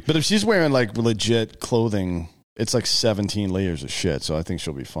 1923. But if she's wearing like legit clothing, it's like 17 layers of shit, so I think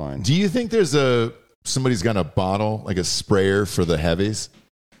she'll be fine. Do you think somebody's got a bottle, like a sprayer for the heavies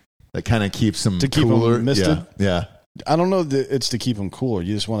that kind of keeps them keep cooler? Them misted? Yeah. I don't know that it's to keep them cooler.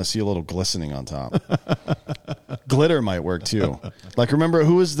 You just want to see a little glistening on top. Glitter might work too. Like, remember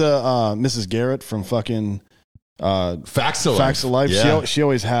who was the Mrs. Garrett from fucking... Facts of Life. Yeah. She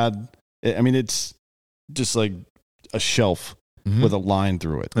always had. I mean, it's just like a shelf with a line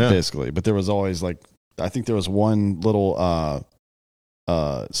through it, basically. But there was always like, I think there was one little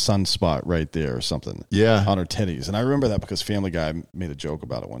sunspot right there or something. Yeah, on her titties, and I remember that because Family Guy made a joke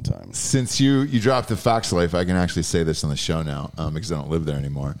about it one time. Since you dropped the Facts of Life, I can actually say this on the show now because I don't live there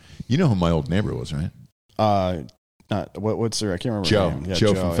anymore. You know who my old neighbor was, right? What's her? I can't remember. Joe. Her name. Yeah,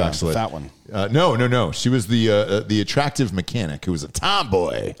 Joe from Facts of Life. Fat one. No. She was the attractive mechanic who was a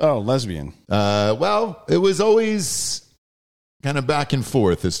tomboy. Oh, lesbian. Well, it was always kind of back and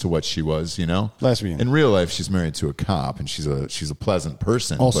forth as to what she was. You know, lesbian. In real life, she's married to a cop, and she's a pleasant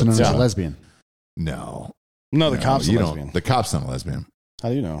person. Also known as a lesbian. No, the cop's a lesbian. The cop's not a lesbian. How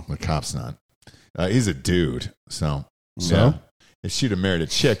do you know? The cop's not. He's a dude. So if she'd have married a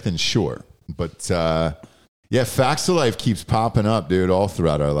chick, then sure. But yeah, Facts of Life keeps popping up, dude, all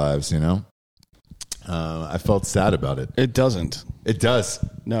throughout our lives, you know? I felt sad about it. It doesn't. It does.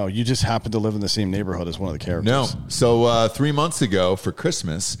 No, you just happen to live in the same neighborhood as one of the characters. No. So 3 months ago for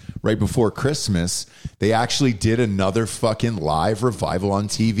Christmas, right before Christmas, they actually did another fucking live revival on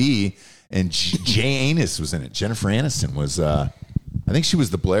TV, and Jay Anus was in it. Jennifer Aniston was, I think she was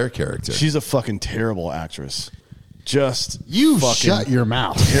the Blair character. She's a fucking terrible actress. Just shut your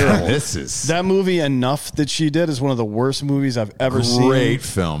mouth. Terrible. That movie Enough that she did is one of the worst movies I've ever seen. Great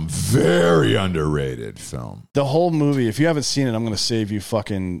film, very underrated film. The whole movie, if you haven't seen it, I'm going to save you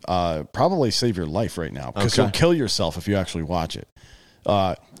fucking probably save your life right now because you'll kill yourself if you actually watch it.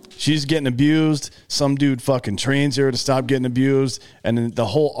 She's getting abused. Some dude fucking trains her to stop getting abused, and then the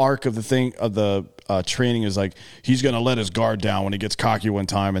whole arc of the thing of the training is like he's going to let his guard down when he gets cocky one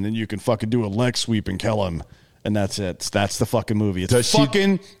time, and then you can fucking do a leg sweep and kill him. And that's it. That's the fucking movie. It's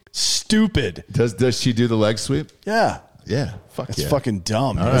fucking stupid. Does she do the leg sweep? Yeah. Yeah. It's fucking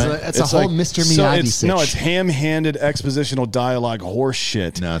dumb. Right. It's a whole like, Mr. Miyagi it's ham-handed expositional dialogue horse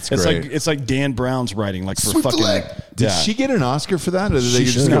shit. No, it's great. It's like Dan Brown's writing, like for Sweep fucking. The leg. Did she get an Oscar for that, or did they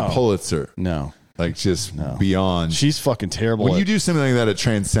just get a Pulitzer? No. Like just beyond. She's fucking terrible. When you do something like that, it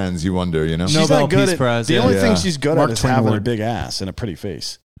transcends. You wonder, you know. She's Nobel not good Peace at. Prize, the only thing she's good at is having a big ass and a pretty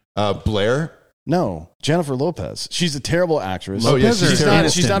face. Blair. No, Jennifer Lopez. She's a terrible actress. Oh, yes,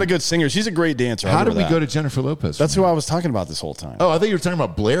 she's not a good singer. She's a great dancer. How did we go to Jennifer Lopez? That's who I was talking about this whole time. Oh, I thought you were talking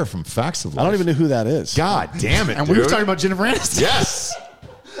about Blair from Facts of Life. I don't even know who that is. God damn it, and dude. we were talking about Jennifer Aniston. Yes.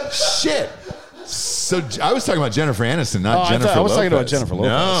 Shit. So I was talking about Jennifer Aniston, not Jennifer Lopez. I was talking about Jennifer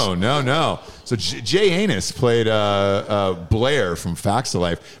Lopez. No. So Jay Anus played Blair from Facts of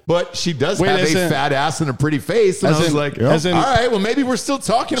Life, but she does have a fat ass and a pretty face. And I was like, all right, well, maybe we're still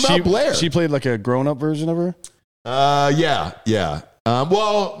talking about Blair. She played like a grown-up version of her? Yeah.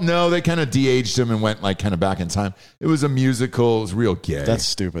 Well, no, they kind of de-aged him and went like kind of back in time. It was a musical. It was real gay. That's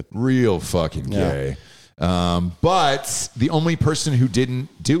stupid. Real fucking gay. But the only person who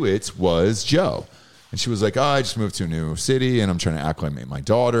didn't do it was Joe. And she was like, I just moved to a new city and I'm trying to acclimate my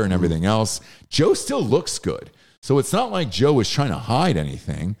daughter and everything else. Joe still looks good. So it's not like Joe was trying to hide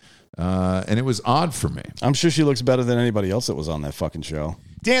anything. And it was odd for me. I'm sure she looks better than anybody else that was on that fucking show.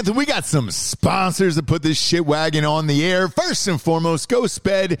 Danton, we got some sponsors that put this shit wagon on the air. First and foremost,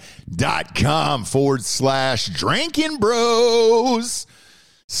 ghostbed.com/drinking bros.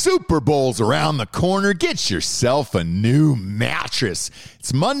 Super Bowl's around the corner. Get yourself a new mattress.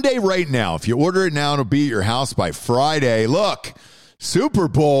 It's Monday right now. If you order it now, it'll be at your house by Friday. Look, Super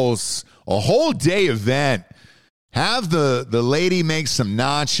Bowl's a whole day event. Have the lady make some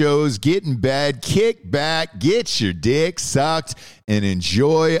nachos, get in bed, kick back, get your dick sucked, and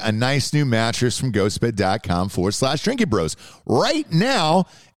enjoy a nice new mattress from ghostbed.com/drinking bros. Right now,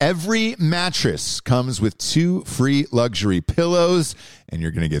 every mattress comes with 2 free luxury pillows, and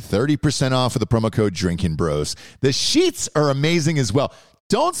you're going to get 30% off with the promo code Drinking Bros. The sheets are amazing as well.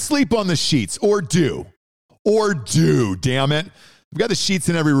 Don't sleep on the sheets, or do, damn it. I've got the sheets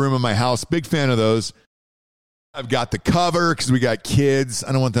in every room in my house. Big fan of those. I've got the cover because we got kids.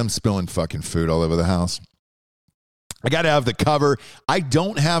 I don't want them spilling fucking food all over the house. I got to have the cover. I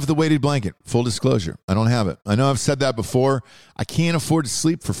don't have the weighted blanket. Full disclosure. I don't have it. I know I've said that before. I can't afford to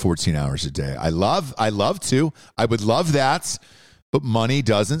sleep for 14 hours a day. I love to. I would love that. But money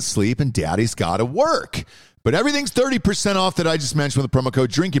doesn't sleep and daddy's got to work. But everything's 30% off that I just mentioned with the promo code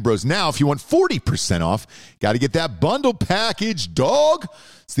Drinking Bros. Now, if you want 40% off, got to get that bundle package, dog.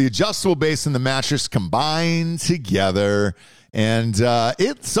 It's the adjustable base and the mattress combined together. And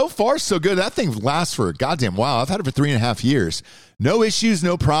it's so far so good. That thing lasts for a goddamn while. I've had it for 3.5 years. No issues,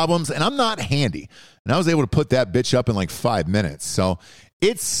 no problems. And I'm not handy. And I was able to put that bitch up in like 5 minutes. So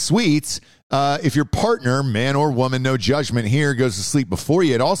it's sweet. If your partner, man or woman, no judgment here, goes to sleep before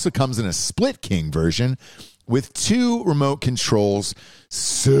you, it also comes in a split king version with 2 remote controls.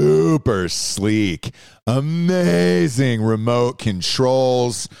 Super sleek, amazing remote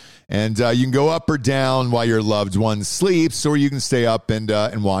controls. And you can go up or down while your loved one sleeps, or you can stay up and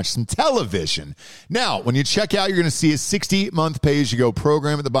watch some television. Now, when you check out, you're going to see a 60-month pay-as-you-go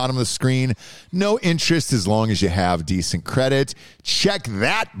program at the bottom of the screen. No interest as long as you have decent credit. Check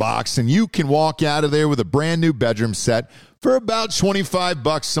that box, and you can walk out of there with a brand new bedroom set for about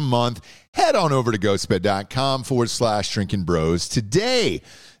 $25 a month. Head on over to ghostbed.com/drinking bros today.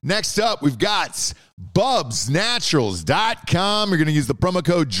 Next up, we've got bubsnaturals.com. You're going to use the promo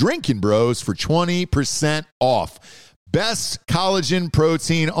code Drinking Bros for 20% off. Best collagen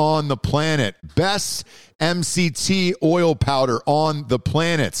protein on the planet. Best MCT oil powder on the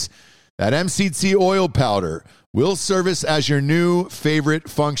planet. That MCT oil powder will service as your new favorite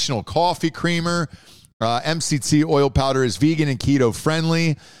functional coffee creamer. MCT oil powder is vegan and keto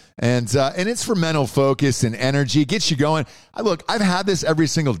friendly. And it's for mental focus and energy. It gets you going. I've had this every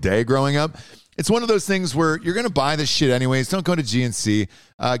single day growing up. It's one of those things where you're going to buy this shit anyways. Don't go to GNC.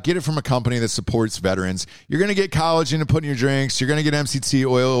 Get it from a company that supports veterans. You're going to get collagen to put in your drinks. You're going to get MCT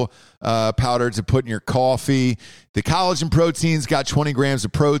oil powder to put in your coffee. The collagen protein's got 20 grams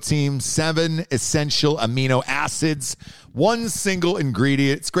of protein, 7 essential amino acids, 1 single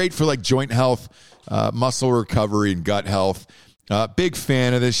ingredient. It's great for like joint health, muscle recovery, and gut health. Big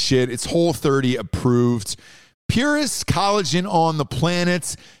fan of this shit. It's Whole30 approved. Purest collagen on the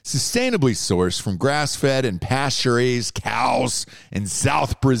planet, sustainably sourced from grass-fed and pasture-raised cows in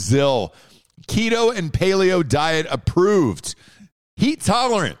South Brazil. Keto and paleo diet approved. Heat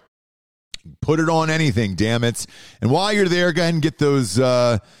tolerant. Put it on anything, damn it. And while you're there, go ahead and get those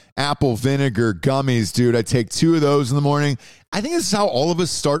apple vinegar gummies, dude. I take 2 of those in the morning. I think this is how all of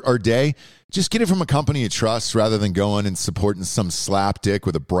us start our day. Just get it from a company you trust rather than going and supporting some slapdick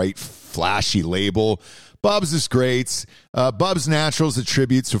with a bright, flashy label. Bubs is great. Bubs Naturals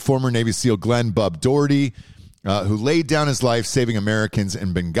attributes to former Navy SEAL Glenn Bub Doherty, who laid down his life saving Americans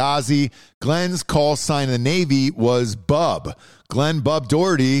in Benghazi. Glenn's call sign in the Navy was Bub. Glenn Bub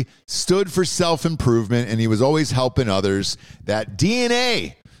Doherty stood for self-improvement, and he was always helping others. That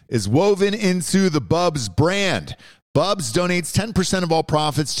DNA is woven into the Bubs brand. Bubs donates 10% of all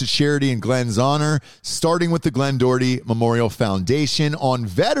profits to charity in Glenn's honor, starting with the Glenn Doherty Memorial Foundation. On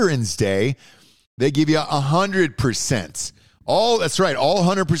Veterans Day, they give you 100%. That's right, all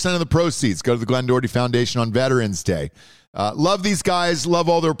 100% of the proceeds go to the Glenn Doherty Foundation on Veterans Day. Love these guys, love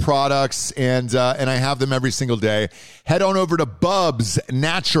all their products, and I have them every single day. Head on over to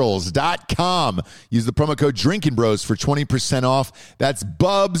bubsnaturals.com. Use the promo code Drinking Bros for 20% off. That's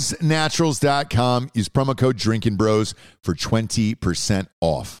bubsnaturals.com. Use promo code Drinking Bros for 20%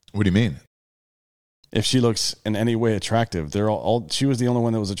 off. What do you mean? If she looks in any way attractive, they're all she was the only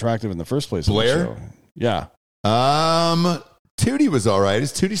one that was attractive in the first place. Blair? Yeah. Tootie was all right.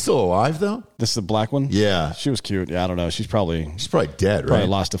 Is Tootie still alive, though? This is the black one? Yeah. She was cute. Yeah, I don't know. She's probably dead, right? Probably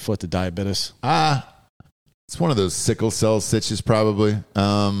lost a foot to diabetes. It's one of those sickle cell stitches, probably.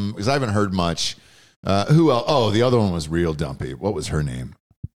 Because I haven't heard much. Who else? Oh, the other one was real dumpy. What was her name?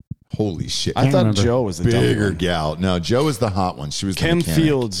 Holy shit! I thought Joe was the bigger one. gal. No, Joe is the hot one. She was Kim the mechanic.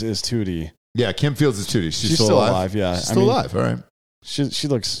 Fields is Tootie. Yeah, Kim Fields is Tootie. She's still alive. Yeah, she's still alive. All right.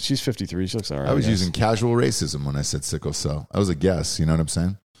 She's 53. She looks all right. I was using casual racism when I said sickle cell. I was a guess. You know what I'm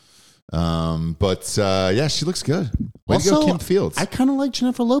saying? Yeah, she looks good. Way to go, Kim Fields. I kind of like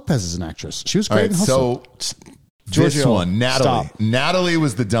Jennifer Lopez as an actress. She was great in Hustle. So this one, Natalie. Stop. Natalie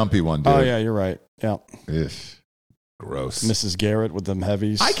was the dumpy one, dude. Oh yeah, you're right. Yeah. Ugh, gross. Mrs. Garrett with them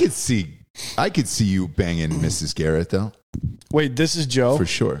heavies. I could see you banging Mrs. Garrett though. Wait, this is Joe for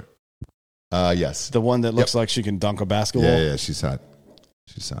sure. Yes, the one that looks like she can dunk a basketball. Yeah, she's hot.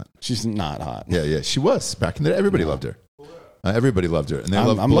 She's hot. She's not hot. Yeah, she was back in the day. Everybody loved her. Everybody loved her, and they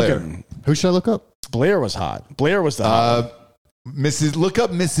loved Blair. Who should I look up? Blair was hot. Blair was the hot one. Look up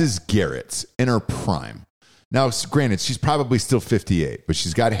Mrs. Garrett in her prime. Now, granted, she's probably still 58, but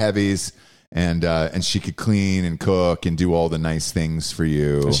she's got heavies, and she could clean and cook and do all the nice things for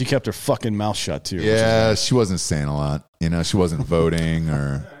you. And she kept her fucking mouth shut too. Yeah, she wasn't saying a lot. You know, she wasn't voting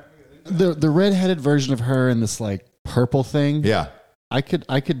or the redheaded version of her in this like purple thing. Yeah, I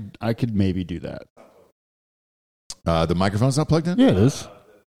could maybe do that. The microphone's not plugged in? Yeah, it is.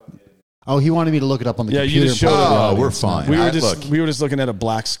 Oh, he wanted me to look it up on the computer. You just showed it. We're fine. We were just looking at a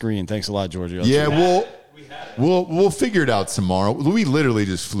black screen. Thanks a lot, Giorgio. Yeah, we'll figure it out tomorrow. We literally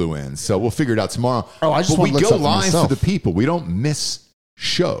just flew in, so we'll figure it out tomorrow. Oh, I just but want we to look go up for live myself. for the people. We don't miss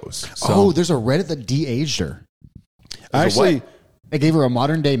shows. So. Oh, there's a Reddit that de-aged her. Actually, they gave her a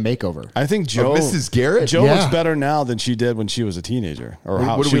modern day makeover. I think Joe, Mrs. Garrett, Joe looks better now than she did when she was a teenager. Or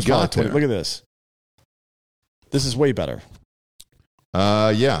what do we got there? Look at this. This is way better.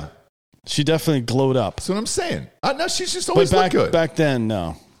 Yeah. She definitely glowed up. That's what I'm saying. No, she's just always looked good. Back then,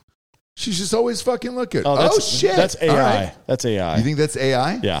 no. She's just always fucking look good. Oh, shit. That's AI. Right. That's AI. You think that's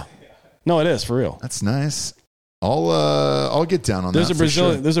AI? Yeah. No, it is for real. That's nice. I'll get down on that.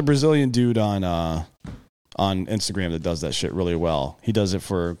 There's a Brazilian dude on Instagram that does that shit really well. He does it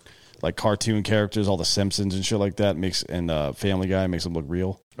for like cartoon characters, all the Simpsons and shit like that. Family Guy makes them look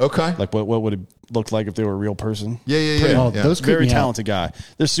real. Okay. Like what would it look like if they were a real person? Yeah. Oh, those very talented guy.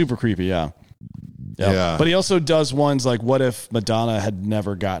 They're super creepy. Yeah. But he also does ones like, what if Madonna had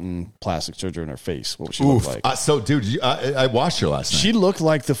never gotten plastic surgery in her face? What would she look like? Dude, I watched her last night. She looked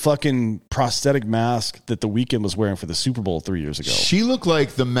like the fucking prosthetic mask that The Weeknd was wearing for the Super Bowl 3 years ago. She looked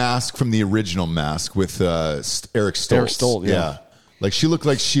like the mask from the original Mask with Eric Stoltz. Eric Stoltz, yeah. Like she looked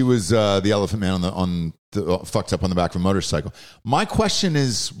like she was the Elephant Man on the fucked up on the back of a motorcycle. My question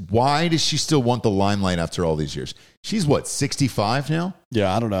is, why does she still want the limelight after all these years? She's what, 65 now?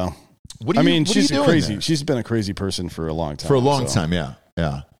 Yeah, I don't know. She's crazy. She's been a crazy person for a long time. For a long time, yeah.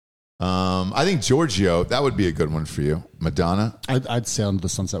 I think Giorgio, that would be a good one for you. Madonna. I'd sail into the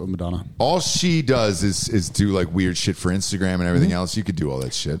sunset with Madonna. All she does is do like weird shit for Instagram and everything else. You could do all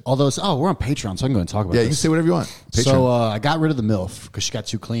that shit. Although, we're on Patreon, so I can go and talk about Yeah, this. you can say whatever you want. Patreon. So I got rid of the MILF because she got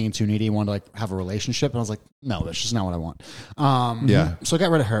too clean, too needy, wanted to like have a relationship. And I was like, no, that's just not what I want. Yeah. So I got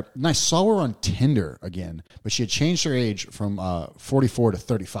rid of her. And I saw her on Tinder again, but she had changed her age from 44 to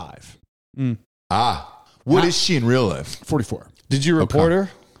 35. What is she in real life? 44. Did you report her?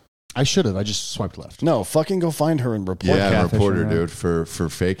 I should have. I just swiped left. No, fucking go find her and report. Yeah, catfish report her, her. dude, for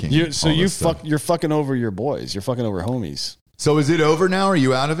faking. You're You're fucking over your boys. You're fucking over homies. So is it over now? Are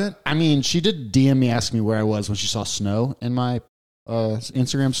you out of it? I mean, she did DM me, ask me where I was when she saw snow in my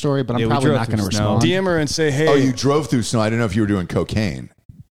Instagram story, but I'm probably not going to respond. DM her and say, hey. Oh, you drove through snow. I didn't know if you were doing cocaine.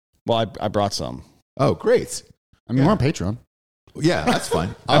 Well, I brought some. Oh, great. I mean, we're on Patreon. Yeah, that's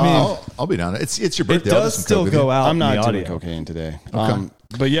fine. I'll be down. It's your birthday. It does still go out. I'm not in the doing audio. cocaine today. Okay.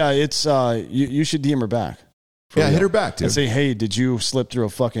 But yeah, it's you should DM her back. Yeah, hit her back, dude. And say, hey, did you slip through a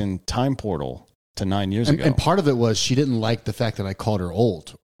fucking time portal to 9 years ago? And part of it was she didn't like the fact that I called her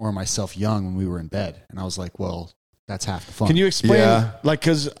old or myself young when we were in bed. And I was like, well, that's half the fun. Can you explain? Yeah. Like,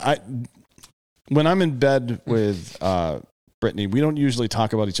 because when I'm in bed with Brittany, we don't usually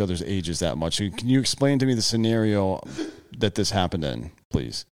talk about each other's ages that much. Can you explain to me the scenario that this happened in,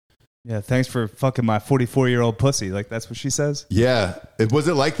 please? Yeah, thanks for fucking my 44-year-old pussy. Like, that's what she says? Yeah. Was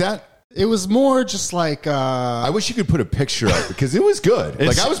it like that? It was more just like... I wish you could put a picture up because it was good.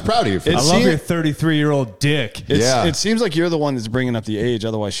 Like, I was proud of you. For I that. love your 33-year-old dick. It seems like you're the one that's bringing up the age.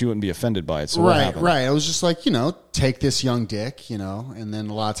 Otherwise, she wouldn't be offended by it. So what happened? Right. I was just like, take this young dick, and then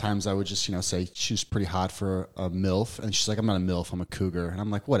a lot of times I would just, say she's pretty hot for a MILF. And she's like, I'm not a MILF, I'm a cougar. And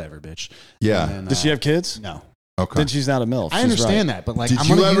I'm like, whatever, bitch. Yeah. Then, Does she have kids? No. Okay. Then she's not a MILF. I understand that, but like, Did I'm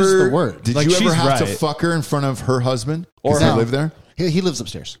you going to use the word. Did Like, you ever she's have to right. fuck her in front of her husband? Or Does he no. live there? He lives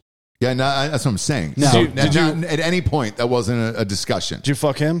upstairs. Yeah, no, that's what I'm saying. No. So, Did you- at any point, that wasn't a discussion. Did you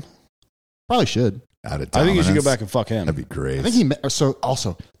fuck him? Probably should. Out of I think you should go dominance. back and fuck him. That'd be great. I think he met, so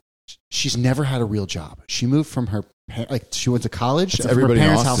also she's never had a real job. She moved from her she went to college That's from everybody her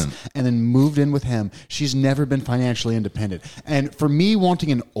in parents' Austin. house and then moved in with him. She's never been financially independent. And for me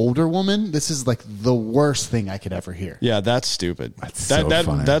wanting an older woman, this is like the worst thing I could ever hear. Yeah, that's stupid. That's so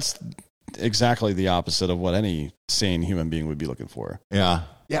funny. That's exactly the opposite of what any sane human being would be looking for. Yeah.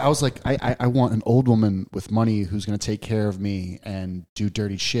 Yeah, I was like, I want an old woman with money who's going to take care of me and do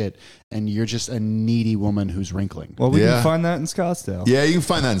dirty shit. And you're just a needy woman who's wrinkling. Well, we Yeah. can find that in Scottsdale. Yeah, you can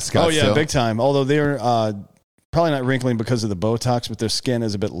find that in Scottsdale. Oh yeah, big time. Although they're probably not wrinkling because of the Botox, but their skin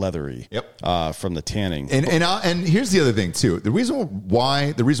is a bit leathery. Yep. From the tanning. And here's the other thing too. The reason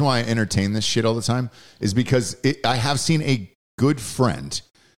why I entertain this shit all the time is because I have seen a good friend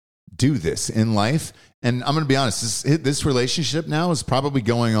do this in life. And I'm going to be honest, this relationship now is probably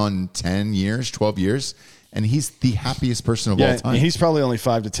going on 10 years, 12 years. And he's the happiest person of all time. He's probably only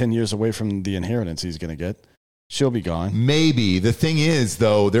 5 to 10 years away from the inheritance he's going to get. She'll be gone. Maybe. The thing is,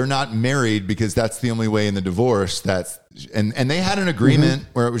 though, they're not married because that's the only way in the divorce. And they had an agreement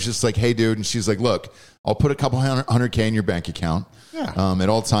where it was just like, hey, dude. And she's like, look, I'll put a couple $100K in your bank account at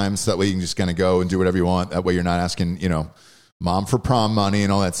all times. So that way you can just kind of go and do whatever you want. That way you're not asking, mom for prom money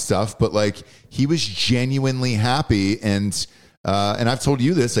and all that stuff. But like, he was genuinely happy. And I've told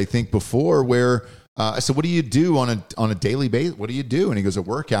you this, I think, before, where I said, what do you do on a daily basis? What do you do? And he goes, I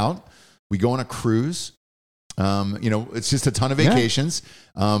work out. We go on a cruise. It's just a ton of vacations.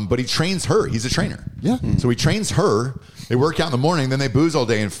 But he trains her. He's a trainer. Yeah. So he trains her. They work out in the morning, then they booze all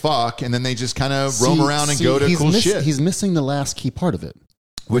day and fuck, and then they just kind of roam around and go to cool shit. He's missing the last key part of it.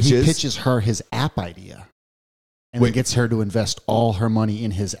 Which he is? pitches her his app idea. And then gets her to invest all her money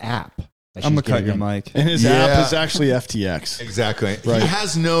in his app. that I'm she's going to cut your getting in. mic. And his app is actually FTX. Exactly. Right. He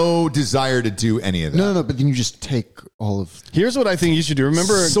has no desire to do any of that. No, but then you just take all of... Here's what I think you should do.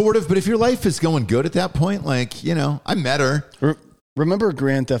 Remember... Sort of, but if your life is going good at that point, like, I met her. Remember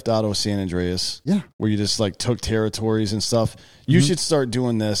Grand Theft Auto San Andreas? Yeah. Where you just like took territories and stuff? You should start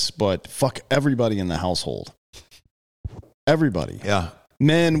doing this, but fuck everybody in the household. Everybody. Yeah.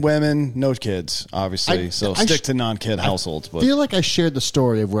 Men, women, no kids, obviously. Stick to non-kid households. I But feel like I shared the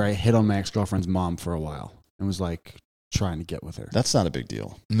story of where I hit on my ex-girlfriend's mom for a while and was like trying to get with her. that's not a big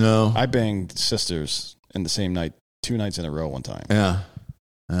deal. No. I banged sisters in the same night, 2 nights in a row one time. Yeah.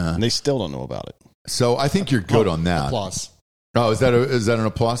 And they still don't know about it. So I think you're good on that. Applause. Oh, is that an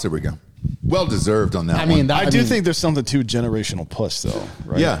applause? There we go. Well deserved on that I mean, one. I do think there's something to generational puss, though,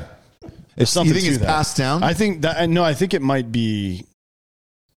 right? Yeah. There's something You think to it's that. passed down? I think that. No, I think it might be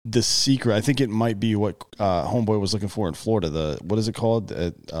the secret. I think it might be what Homeboy was looking for in Florida. What is it called?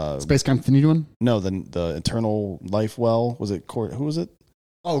 Space Continuum? No, the Eternal Life Well. Was it Court? Who was it?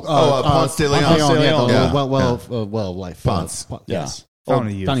 Ponce de Leon. Ponce de Leon. Yeah. Well, life. Ponce. Yes. Fountain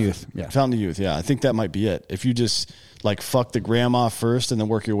of Youth. Fountain of Youth. Yeah. Fountain of Youth. Yeah, I think that might be it. If you just like fuck the grandma first and then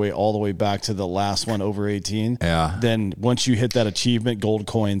work your way all the way back to the last one over 18. Yeah. Then once you hit that achievement, gold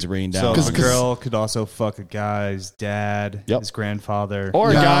coins rain So down. a girl could also fuck a guy's dad, his grandfather. Or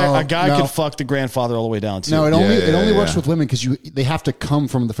a No, guy no. could fuck the grandfather all the way down too. No, it only works yeah. with women because they have to come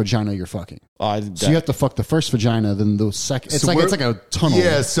from the vagina you're fucking. So you have to fuck the first vagina, then the second. It's like a tunnel.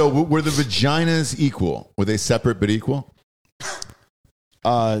 Yeah, so were the vaginas equal? Were they separate but equal?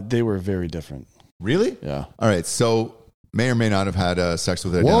 They were very different. Really? Yeah. All right, so may or may not have had sex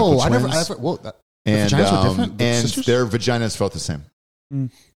with Whoa, identical I never. twins. The and vaginas were different. The and sisters? their vaginas felt the same.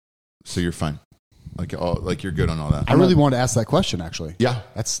 Mm. So you're fine. Like you're good on all that. I really wanted to ask that question. Actually, Yeah.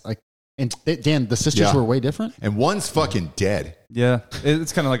 that's like. And Dan, the sisters Yeah. were way different. And one's fucking dead. Yeah,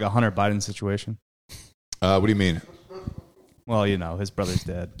 it's kind of like a Hunter Biden situation. What do you mean? Well, his brother's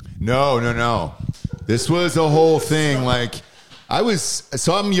dead. No. This was a whole thing. Like,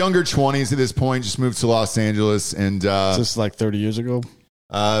 I'm younger 20s at this point, just moved to Los Angeles, and Is this like 30 years ago?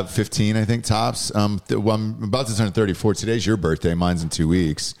 15, I think, tops. I'm about to turn 34. Today's your birthday. Mine's in 2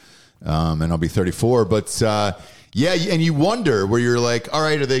 weeks. And I'll be 34. But yeah, and you wonder where you're like, all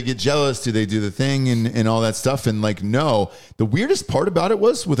right, do they get jealous? Do they do the thing and all that stuff? And like, no. The weirdest part about it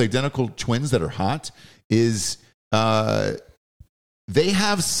was with identical twins that are hot is they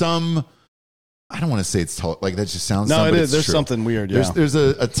have some... I don't want to say it's like that just sounds No, dumb, it but is. it's There's true. something weird. Yeah. There's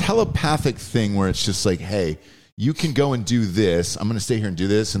a telepathic thing where it's just like, hey, you can go and do this. I'm going to stay here and do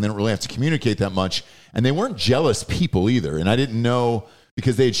this. And they don't really have to communicate that much. And they weren't jealous people either. And I didn't know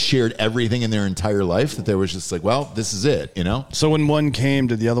because they had shared everything in their entire life that there was just like, well, this is it, So when one came,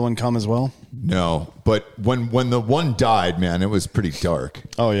 did the other one come as well? No. But when the one died, man, it was pretty dark.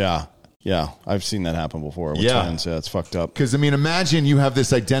 Oh, yeah. Yeah, I've seen that happen before with Yeah. twins. Yeah, it's fucked up. Because, I mean, imagine you have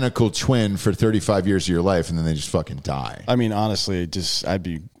this identical twin for 35 years of your life and then they just fucking die. I mean, honestly, I'd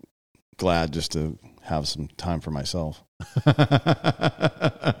be glad just to have some time for myself.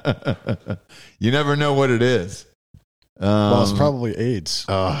 You never know what it is. Well, it's probably AIDS.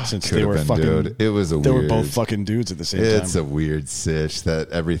 Since they were fucking, dude. It was they were both fucking dudes at the same time. It's a weird sitch that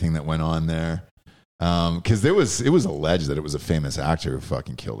everything that went on there. Because it was alleged that it was a famous actor who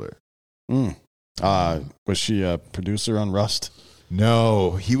fucking killed her. Was she a producer on Rust?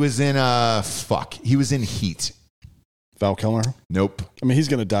 No, he was in he was in Heat. Val Kilmer? Nope. I mean, he's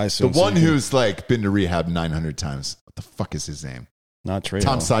gonna die soon. The one who's like been to rehab 900 times. What the fuck is his name? not Trejo.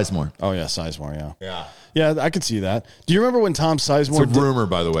 Tom Sizemore. Oh yeah, Sizemore. Yeah. Yeah, I could see that. Do you remember when Tom Sizemore? It's a rumor,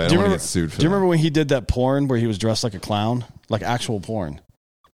 by the way. I don't want to get sued for Do you remember when he did that porn where he was dressed like a clown, like actual porn?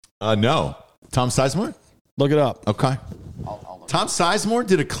 No. Tom Sizemore? Look it up. Okay. Tom Sizemore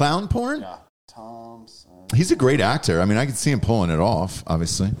did a clown porn? Yeah, Tom. He's a great actor. I mean, I could see him pulling it off,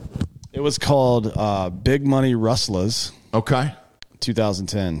 obviously. It was called Big Money Rustlers, Okay.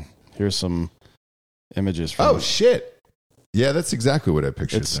 2010. Here's some images from Oh, it. shit. Yeah, that's exactly what I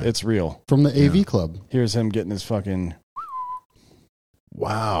pictured. It's real. From the AV Club. Here's him getting his fucking.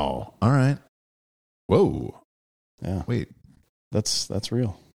 Wow. All right. Whoa. Yeah, Wait. that's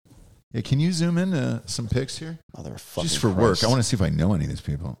real. Yeah, can you zoom in some pics here? Mother fucking Just for Christ. work. I want to see if I know any of these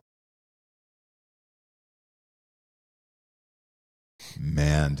people.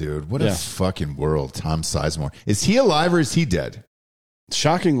 Man, dude, what a fucking world. Tom Sizemore. Is he alive or is he dead?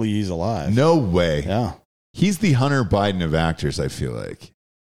 Shockingly, he's alive. No way. Yeah. He's the Hunter Biden of actors, I feel like.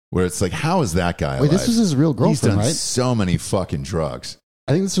 Where it's like, how is that guy alive? Wait, this was his real He's girlfriend, done right? so many fucking drugs.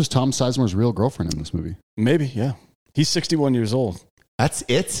 I think this was Tom Sizemore's real girlfriend in this movie. Maybe, yeah. He's 61 years old. That's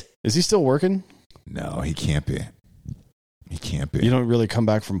it? Is he still working? No, he can't be. He can't be. You don't really come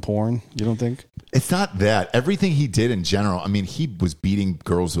back from porn, you don't think? It's not that. Everything he did in general, I mean, he was beating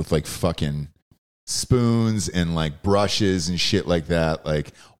girls with like fucking spoons and like brushes and shit like that.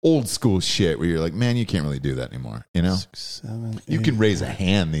 Like old school shit where you're like, man, you can't really do that anymore. You know? 6, 7, 8. You can raise a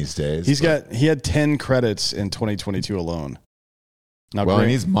hand these days. He had 10 credits in 2022 alone. Now, Well, he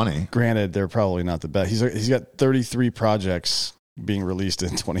needs money. Granted, they're probably not the best. He's got 33 projects being released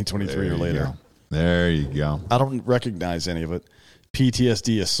in 2023 There or you later. go. There you go. I don't recognize any of it.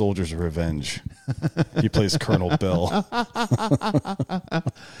 PTSD, A Soldier's Revenge. He plays Colonel Bill.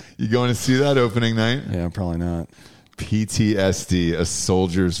 You going to see that opening night? Yeah, probably not. PTSD, A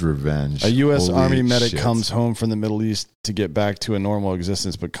Soldier's Revenge. A U.S. Holy Army medic shit. comes home from the Middle East to get back to a normal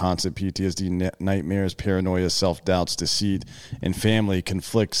existence, but constant PTSD, nightmares, paranoia, self-doubts, deceit, and family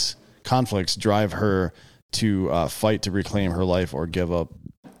conflicts drive her to fight to reclaim her life or give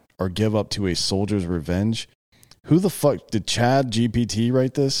up to a soldier's revenge. Who the fuck did Chad GPT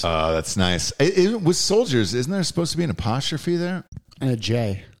write this? Oh, that's nice. It was soldiers. Isn't there supposed to be an apostrophe there? And a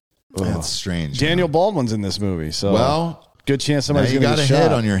J. That's strange. Daniel Baldwin's in this movie, so Well, good chance now somebody's you going to got a get head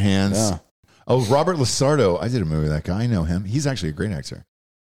shot. on your hands. Yeah. Oh, Robert Lasardo. I did a movie with that guy. I know him. He's actually a great actor.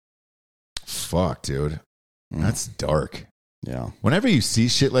 Fuck, dude. That's dark. Yeah. Whenever you see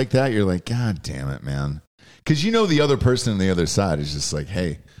shit like that, you're like, God damn it, man. Because you know the other person on the other side is just like,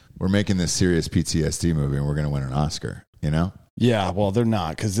 hey, we're making this serious PTSD movie and we're going to win an Oscar, you know? Yeah, well, they're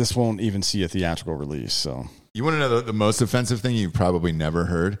not, because this won't even see a theatrical release, so... You want to know the most offensive thing you've probably never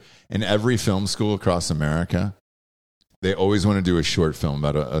heard? In every film school across America, they always want to do a short film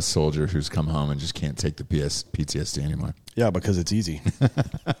about a soldier who's come home and just can't take the PTSD anymore. Yeah, because it's easy.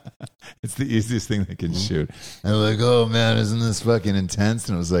 It's the easiest thing they can shoot. And they're like, oh, man, isn't this fucking intense?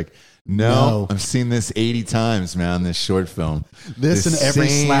 And I was like, no, I've seen this 80 times, man, this short film. This and every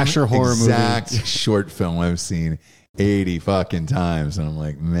same slasher horror movie. exact short film I've seen 80 fucking times. And I'm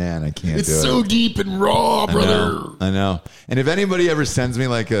like, man, I can't do it. It's so deep and raw, brother. I know. And if anybody ever sends me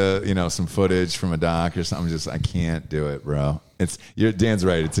like some footage from a doc or something, I can't do it, bro. Dan's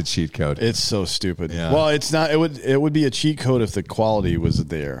right. It's a cheat code. It's so stupid. Yeah. Well, it's not. It would be a cheat code if the quality was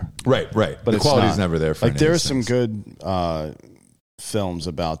there. Right. But the it's quality's not. never there for like any there of are these some things. good films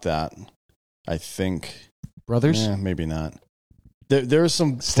about that. I think. Brothers? Maybe not. There are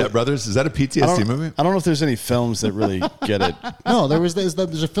some Step Brothers. Is that a PTSD movie? I don't know if there's any films that really get it. No, there's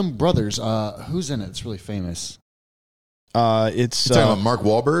a film, Brothers. Who's in it? It's really famous. It's You're talking about Mark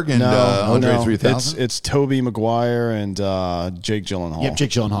Wahlberg and Andre 3000? It's Tobey Maguire and Jake Gyllenhaal. Yep, Jake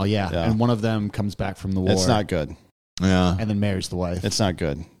Gyllenhaal, yeah. Yeah. And one of them comes back from the war. It's not good. Yeah. And then marries the wife. It's not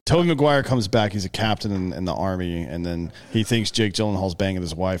good. Tobey Maguire comes back. He's a captain in the army, and then he thinks Jake Gyllenhaal's banging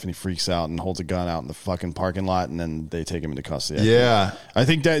his wife, and he freaks out and holds a gun out in the fucking parking lot, and then they take him into custody. Yeah. I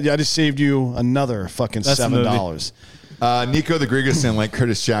think that I just saved you another fucking That's the movie. $7. Nico the Grigo saying like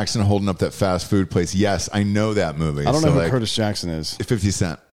Curtis Jackson holding up that fast food place. Yes, I know that movie. I don't know who like, Curtis Jackson is. 50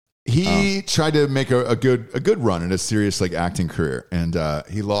 Cent. He tried to make a good run at a serious like acting career, and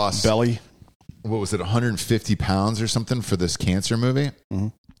he lost Belly. What was it, 150 pounds or something for this cancer movie? Mm-hmm.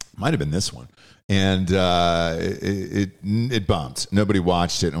 Might have been this one. And it bombed. Nobody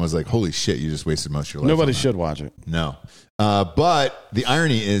watched it and was like, holy shit, you just wasted most of your life. Nobody should watch it. No. But the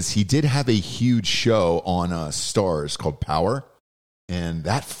irony is he did have a huge show on Starz called Power, and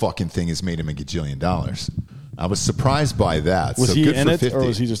that fucking thing has made him a gajillion dollars. I was surprised by that. Was so he good in for it, 50. or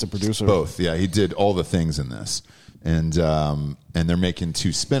was he just a producer? Both. Yeah, he did all the things in this. And they're making 2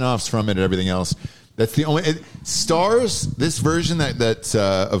 spinoffs from it and everything else. That's the only Starz. This version that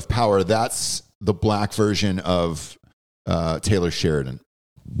of Power. That's the black version of Taylor Sheridan.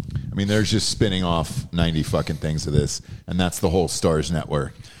 I mean, they're just spinning off 90 fucking things of this, and that's the whole Starz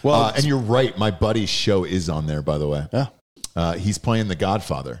network. Well, and you're right. My buddy's show is on there, by the way. Yeah, he's playing the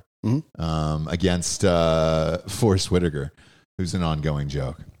Godfather against Forrest Whitaker, who's an ongoing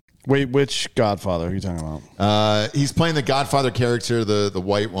joke. Wait, which Godfather are you talking about? He's playing the Godfather character, the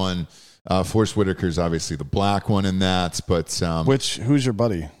white one. Forrest Whitaker's obviously the black one in that, but who's your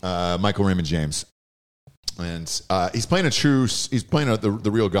buddy? Michael Raymond James, and he's playing the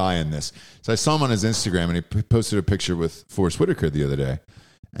real guy in this. So I saw him on his Instagram, and he posted a picture with Forrest Whitaker the other day,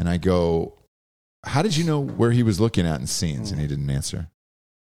 and I go, "How did you know where he was looking at in scenes?" And he didn't answer.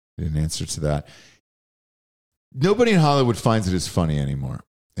 He didn't answer to that. Nobody in Hollywood finds it as funny anymore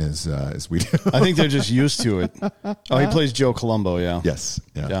as we do. I think they're just used to it. Oh, he plays Joe Colombo, yeah. Yes,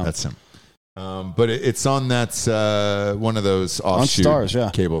 yeah. That's him. But it's on that one of those offshoot on Starz, yeah.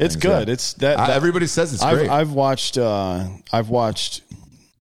 Cable. It's things, good. yeah. It's that everybody says it's great. I've watched the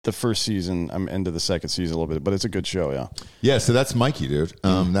first season. I'm into the second season a little bit, but it's a good show, yeah. Yeah, so that's Mikey, dude.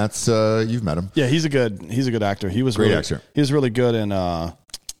 That's you've met him. Yeah, he's a good actor. He was great actor. He was really good in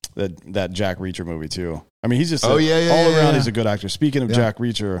that Jack Reacher movie too. I mean, he's just all around. Yeah. He's a good actor. Speaking of Jack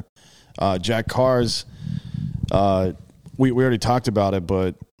Reacher, Jack Cars. We already talked about it,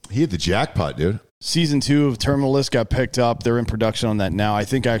 but he had the jackpot, dude. Season 2 of Terminal List got picked up. They're in production on that now. I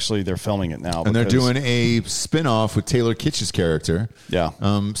think actually they're filming it now. And they're doing a spinoff with Taylor Kitsch's character. Yeah.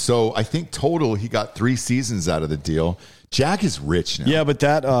 So I think total he got 3 seasons out of the deal. Jack is rich now. Yeah, but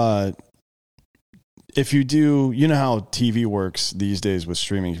that if you do, you know how TV works these days with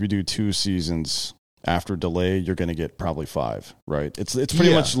streaming. If you do 2 seasons after delay, you're going to get probably 5, right? It's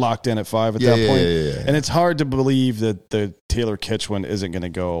pretty much locked in at 5 at that point. Yeah. And it's hard to believe that the Taylor Kitsch one isn't going to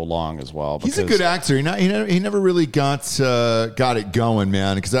go long as well. He's a good actor. He never really got it going,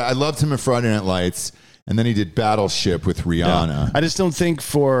 man, because I loved him in Friday Night Lights, and then he did Battleship with Rihanna. Yeah. I just don't think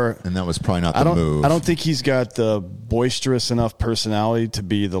and that was probably not the move. I don't think he's got the boisterous enough personality to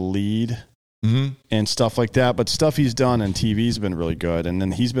be the lead. Mm-hmm. And stuff like that, but stuff he's done in TV's been really good, and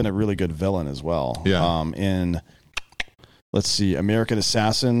then he's been a really good villain as well. Yeah. In let's see, American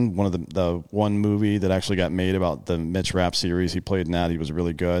Assassin, one of the one movie that actually got made about the Mitch Rapp series. He played in that. He was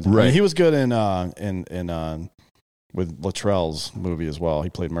really good. Right. I mean, he was good in with Luttrell's movie as well.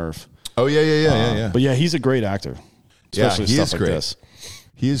 He played Murph. Oh yeah. But yeah, he's a great actor. Especially he stuff is like great. This.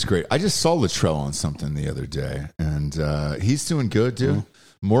 He is great. I just saw Luttrell on something the other day, and he's doing good, dude. Mm.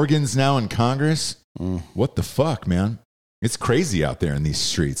 Morgan's now in Congress. What the fuck, man? It's crazy out there in these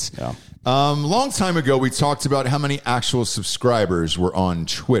streets. Yeah. Long time ago, we talked about how many actual subscribers were on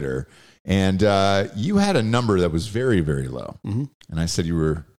Twitter, and you had a number that was very, very low. Mm-hmm. And I said you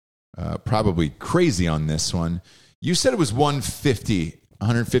were probably crazy on this one. You said it was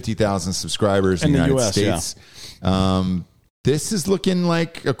 150,000 subscribers in the United US, States. Yeah. This is looking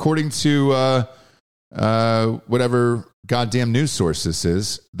like, according to whatever goddamn news source this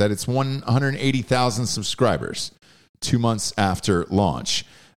is, that it's 180,000 subscribers 2 months after launch.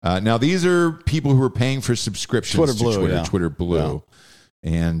 Now, these are people who are paying for subscriptions to Twitter Blue. Yeah.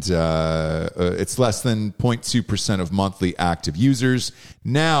 And it's less than 0.2% of monthly active users.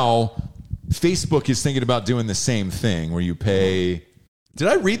 Now, Facebook is thinking about doing the same thing where you pay, did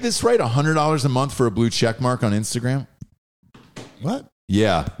I read this right? $100 a month for a blue check mark on Instagram? What?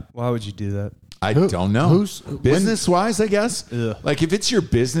 Yeah. Why would you do that? I don't know. Business wise, I guess. Ugh. Like if it's your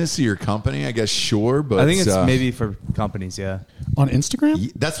business or your company, I guess sure. But I think it's maybe for companies. Yeah, on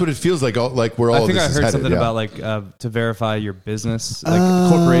Instagram. That's what it feels like. Like we're all. I think I heard something about like to verify your business, like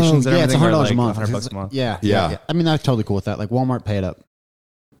corporations and everything. It's $100 like a month. $100 a month. Yeah. I mean, I'm totally cool with that. Like Walmart, pay it up.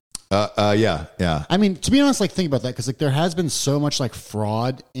 Yeah. I mean, to be honest, like think about that because like there has been so much like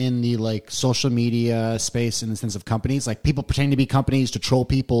fraud in the like social media space in the sense of companies, like people pretending to be companies to troll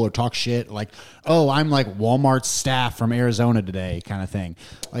people or talk shit. Like, oh, I'm like Walmart's staff from Arizona today, kind of thing.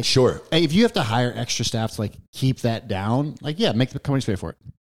 Like, Sure. hey, if you have to hire extra staff to like keep that down, like yeah, make the companies pay for it.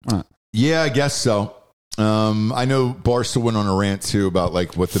 Why not? Yeah, I guess so. I know Barstool went on a rant too about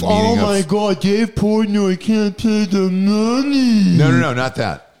like what the meaning of. Oh my God, Dave Portnoy can't pay the money. No, not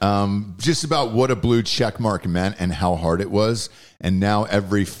that. Just about what a blue check mark meant and how hard it was. And now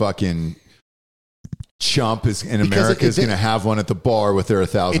every fucking chump is in America is going to have one at the bar with their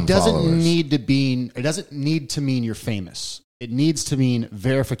 1,000 It doesn't followers. it doesn't need to mean you're famous. It needs to mean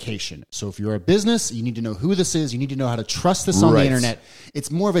verification. So if you're a business, you need to know who this is. You need to know how to trust this on the Right. internet. It's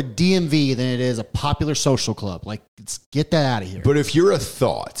more of a DMV than it is a popular social club. Like, let's get that out of here. But if you're a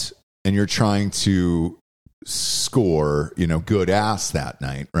thought and you're trying to score, good ass that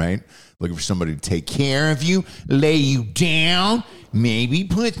night, right? Looking for somebody to take care of you, lay you down, maybe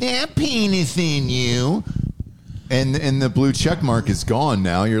put that penis in you. And the blue check mark is gone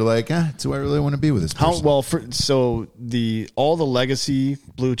now. You're like, do I really want to be with this person? All the legacy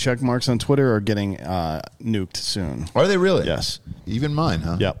blue check marks on Twitter are getting nuked soon. Are they really? Yes. Even mine,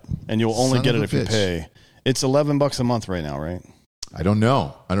 huh? Yep. And you'll only Son get of it a if you bitch. pay. It's $11 a month right now, right? I don't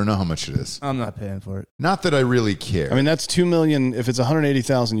know. I don't know how much it is. I'm not paying for it. Not that I really care. I mean, that's 2 million. If it's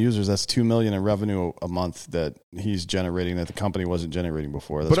 180,000 users, that's 2 million in revenue a month that he's generating that the company wasn't generating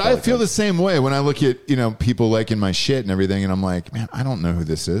before. That's but I feel the same way when I look at, people liking my shit and everything, and I'm like, man, I don't know who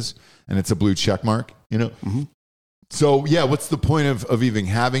this is. And it's a blue check mark, Mm-hmm. So, yeah, what's the point of even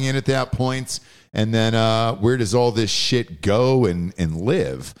having it at that point? And then where does all this shit go and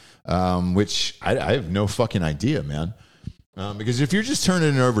live? Which I have no fucking idea, man. Because if you're just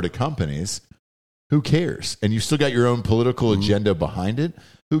turning it over to companies, who cares? And you still got your own political agenda behind it,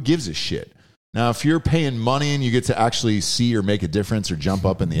 who gives a shit? Now, if you're paying money and you get to actually see or make a difference or jump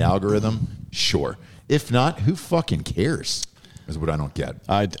up in the algorithm, sure. If not, who fucking cares? Is what I don't get.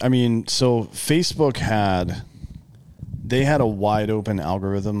 I mean, so Facebook had a wide open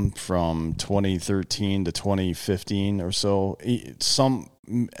algorithm from 2013 to 2015 or so. Some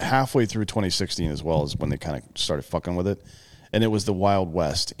halfway through 2016 as well is when they kind of started fucking with it. And it was the Wild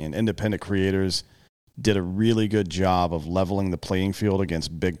West, and independent creators did a really good job of leveling the playing field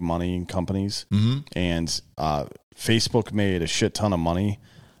against big money companies. Mm-hmm. And Facebook made a shit ton of money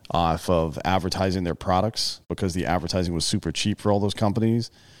off of advertising their products because the advertising was super cheap for all those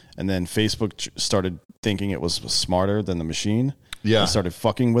companies. And then Facebook started thinking it was smarter than the machine. Yeah. And started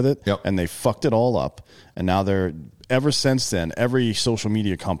fucking with it. Yep. And they fucked it all up. And now ever since then, every social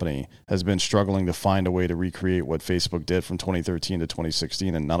media company has been struggling to find a way to recreate what Facebook did from 2013 to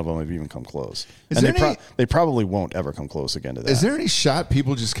 2016, and none of them have even come close. They probably won't ever come close again to that. Is there any shot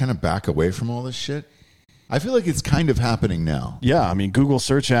people just kind of back away from all this shit? I feel like it's kind of happening now. Yeah, I mean, Google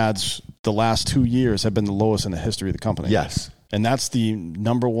search ads the last 2 years have been the lowest in the history of the company. Yes. And that's the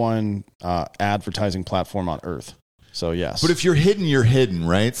number one advertising platform on earth. So, yes. But if you're hidden, you're hidden,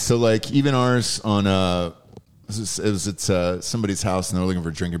 right? So, like, even ours on it's somebody's house and they're looking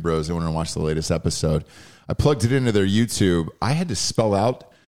for Drinking Bros. They want to watch the latest episode. I plugged it into their YouTube. I had to spell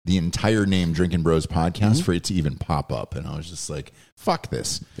out the entire name Drinking Bros podcast for it to even pop up. And I was just like, fuck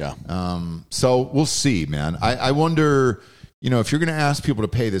this. Yeah. So we'll see, man. I wonder, if you're going to ask people to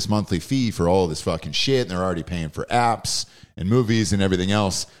pay this monthly fee for all of this fucking shit and they're already paying for apps and movies and everything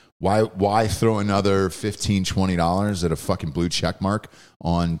else, why throw another $15, $20 at a fucking blue check mark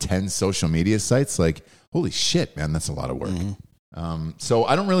on 10 social media sites? Like, holy shit, man, that's a lot of work. So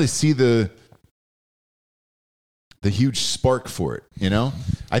I don't really see the huge spark for it,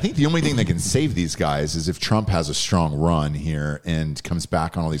 I think the only thing that can save these guys is if Trump has a strong run here and comes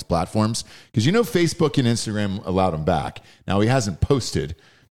back on all these platforms. Because Facebook and Instagram allowed him back. Now, he hasn't posted,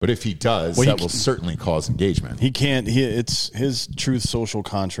 but if he does, that will certainly cause engagement. He can't. It's his Truth Social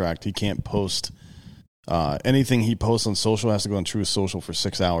contract. He can't post anything he posts on social has to go on Truth Social for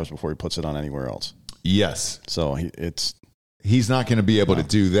 6 hours before he puts it on anywhere else. Yes. So he's not going to be able to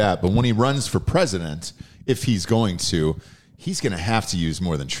do that. But when he runs for president, if he's going to, he's going to have to use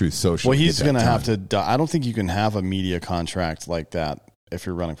more than Truth Social. Well, he's going to have to. I don't think you can have a media contract like that if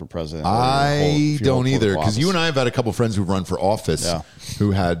you're running for president. I don't either, because you and I have had a couple friends who run for office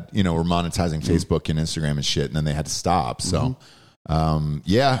who had, were monetizing Facebook and Instagram and shit, and then they had to stop. So,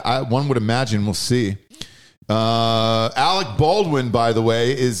 one would imagine we'll see. Alec Baldwin, by the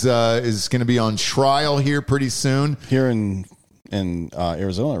way, is going to be on trial here pretty soon. Here in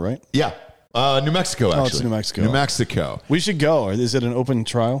Arizona, right? Yeah. New Mexico, actually. Oh, it's New Mexico. New Mexico. We should go. Is it an open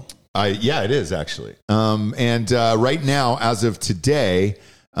trial? Yeah, it is, actually. And right now, as of today,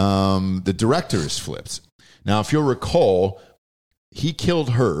 The director is flipped. Now, if you'll recall, he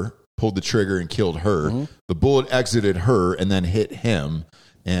killed her, pulled the trigger and killed her. Mm-hmm. The bullet exited her and then hit him.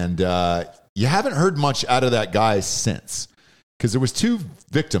 And you haven't heard much out of that guy since, because there was 2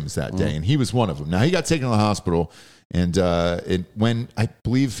 victims that day, and he was one of them. Now, he got taken to the hospital, and it went, I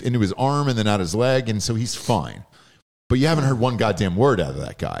believe, into his arm and then out his leg, and so he's fine. But you haven't heard one goddamn word out of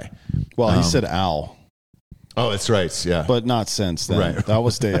that guy. Well, he said ow. Oh, that's right, yeah. But not since then. Right. That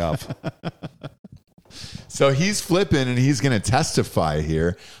was day of. So he's flipping, and he's going to testify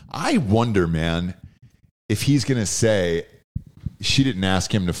here. I wonder, man, if he's going to say she didn't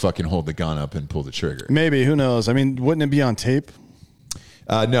ask him to fucking hold the gun up and pull the trigger. Maybe, who knows? I mean, wouldn't it be on tape?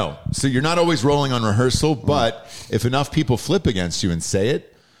 No. So you're not always rolling on rehearsal, but if enough people flip against you and say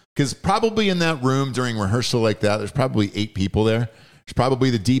it, because probably in that room during rehearsal like that, there's probably 8 people there. There's probably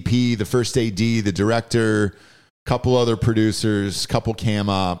the DP, the first AD, the director, couple other producers, couple cam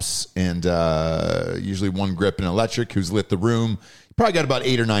ops, and usually one grip and electric who's lit the room. You probably got about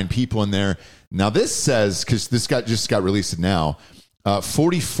 8 or 9 people in there. Now this says, because this just got released now,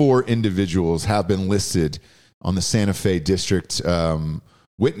 44 individuals have been listed on the Santa Fe District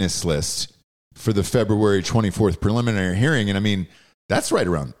witness list for the February 24th preliminary hearing. And I mean, that's right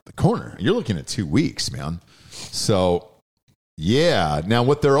around the corner. You're looking at 2 weeks, man. So, yeah. Now,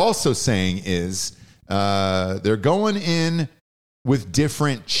 what they're also saying is they're going in with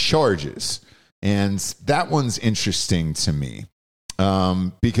different charges. And that one's interesting to me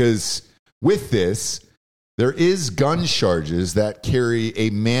because with this, there is gun charges that carry a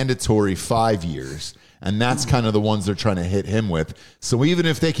mandatory 5 years. And that's kind of the ones they're trying to hit him with. So even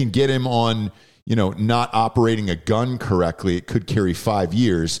if they can get him on, not operating a gun correctly, it could carry 5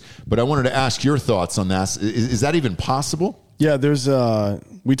 years. But I wanted to ask your thoughts on that. Is that even possible? Yeah,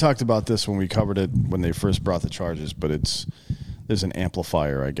 we talked about this when we covered it when they first brought the charges, but there's an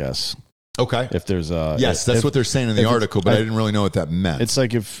amplifier, I guess. Okay. If there's yes, that's what they're saying in the article, but I didn't really know what that meant. It's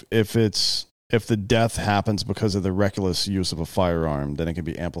like if the death happens because of the reckless use of a firearm, then it can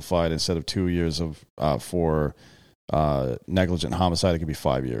be amplified. Instead of 2 years for negligent homicide, it could be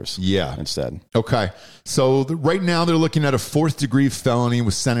 5 years. Yeah. Instead. Okay. So right now they're looking at a 4th-degree felony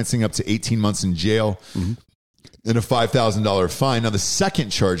with sentencing up to 18 months in jail and a $5,000 fine. Now the second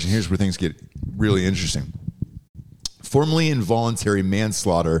charge, and here's where things get really interesting. Formerly involuntary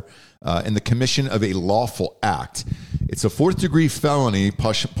manslaughter in the commission of a lawful act. It's a 4th-degree felony,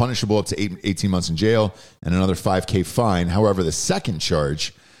 punishable up to 18 months in jail and another $5,000 fine. However, the second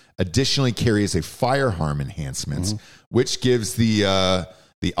charge additionally carries a firearm enhancement, which gives the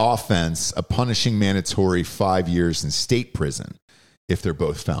offense a punishing mandatory 5 years in state prison if they're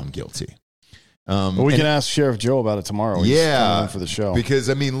both found guilty. But we can ask Sheriff Joe about it tomorrow. He's coming in for the show. Because,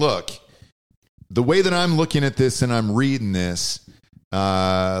 I mean, look, the way that I'm looking at this and I'm reading this,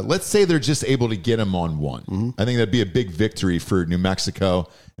 let's say they're just able to get him on one. I think that'd be a big victory for New Mexico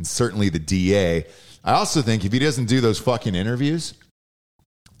and certainly the DA. I also think if he doesn't do those fucking interviews,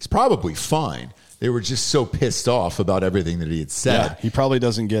 he's probably fine. They were just so pissed off about everything that he had said. Yeah, he probably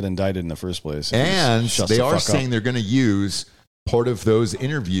doesn't get indicted in the first place. And they are saying they're going to use part of those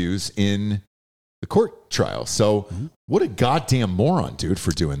interviews in the court trial. So what a goddamn moron, dude, for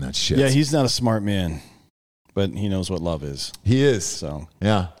doing that shit. Yeah, he's not a smart man, but he knows what love is. He is. So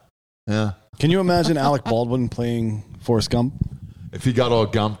yeah. Can you imagine Alec Baldwin playing Forrest Gump? If he got all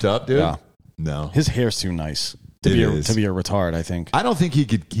gumped up, dude? Yeah. No. His hair's too nice to be a retard, I think. I don't think he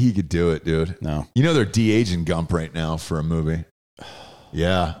could do it, dude. No. You know they're de-aging Gump right now for a movie.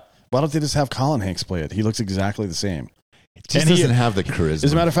 Yeah. Why don't they just have Colin Hanks play it? He looks exactly the same. He doesn't have the charisma.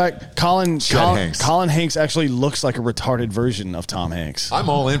 As a matter of fact, Colin Hanks actually looks like a retarded version of Tom Hanks. I'm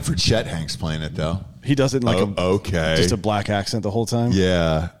all in for Chet Hanks playing it, though. He does it in just a black accent the whole time.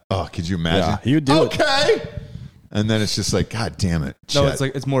 Yeah. Oh, could you imagine? Yeah, he would do it. Okay. And then it's just like, God damn it, No,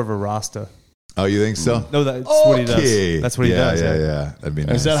 Chet. it's more of a Rasta. Oh, you think so? No, that's what he does. That's what he does. Yeah. That'd be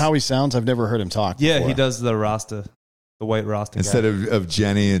nice. Is that how he sounds? I've never heard him talk Yeah, before. he does the Rasta, the white Rasta. Instead guy. of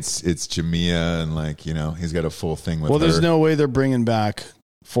Jenny, it's Jamia, and he's got a full thing with her. Well, there's no way they're bringing back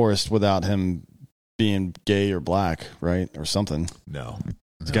Forrest without him being gay or black, right? Or something. No.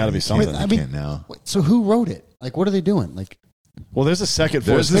 It's got to be something. I can't now. So who wrote it? Like, what are they doing? Like, well, there's a second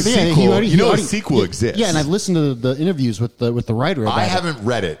There's Forrest. the sequel. A sequel exists. Yeah, and I've listened to the interviews with the writer. About I haven't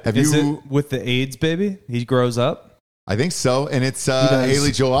read it. Have Is you? it with the AIDS baby? He grows up. I think so, and it's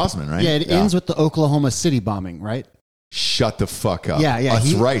Haley Joel Osment, right? Yeah, it ends with the Oklahoma City bombing, right? Shut the fuck up. Yeah.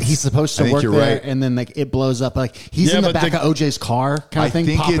 That's right. He's supposed to I think work you're there, right. and then like it blows up. Like he's in the back of OJ's car, kind of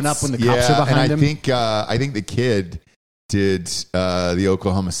thing, popping up when the cops are behind him. I think the kid did the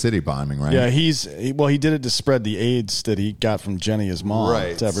Oklahoma City bombing, right? Yeah, he did it to spread the AIDS that he got from Jenny, his mom,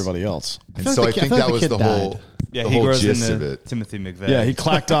 Right. to everybody else. And so I think that was the whole, Yeah, the he whole grows gist of into it. Timothy McVeigh. Yeah, he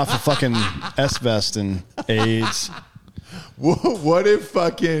clacked off a fucking S-vest and AIDS. What if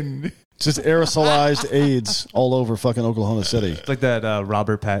fucking... Just aerosolized AIDS all over fucking Oklahoma City. It's like that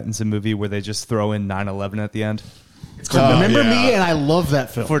Robert Pattinson movie where they just throw in 9/11 at the end Remember Me, and I love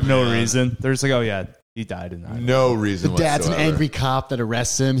that film. for no reason. They're just like, oh yeah, he died in 9/11. No reason The dad's an whatsoever. angry cop that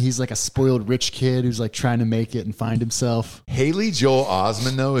arrests him. He's like a spoiled rich kid who's like trying to make it and find himself. Haley Joel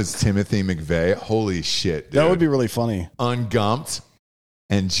Osment, though, is Timothy McVeigh. Holy shit, dude. That would be really funny. Ungumped.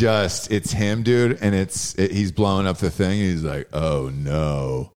 And just, it's him, dude. And he's blowing up the thing. He's like, oh,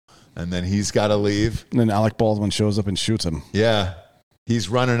 no. And then he's got to leave. And then Alec Baldwin shows up and shoots him. Yeah. He's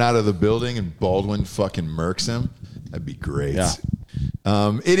running out of the building and Baldwin fucking murks him. That'd be great. Yeah.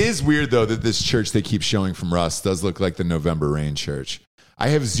 It is weird, though, that this church they keep showing from Russ does look like the November Rain church. I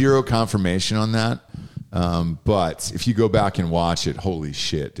have zero confirmation on that. But if you go back and watch it, holy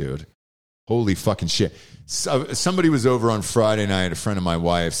shit, dude. Holy fucking shit. So, somebody was over on Friday night, a friend of my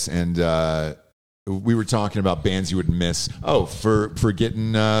wife's, and we were talking about bands you would miss. Oh, for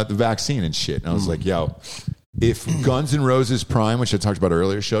getting the vaccine and shit. And I was like, yo, if Guns N' Roses Prime, which I talked about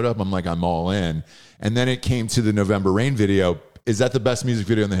earlier, showed up, I'm like, I'm all in. And then it came to the November Rain video. Is that the best music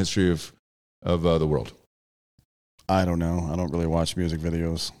video in the history of the world? I don't know. I don't really watch music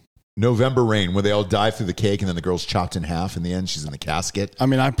videos. November Rain, where they all dive through the cake and then the girl's chopped in half in the end. She's in the casket. I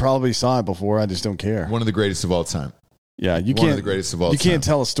mean, I probably saw it before. I just don't care. One of the greatest of all time. Yeah, you One can't. of the greatest of all You time. can't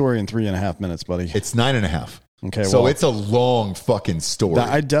tell a story in 3.5 minutes, buddy. It's 9.5. Okay, So well, it's a long fucking story.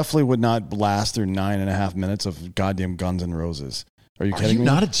 I definitely would not blast through 9.5 minutes of goddamn Guns N' Roses. Are you Are kidding you me?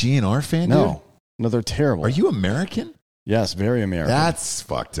 not a GNR fan, dude? No, they're terrible. Are you American? Yes, very American. That's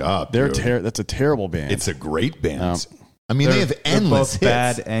fucked up. They're dude. That's a terrible band. It's a great band. No. I mean, they have They're endless both hits.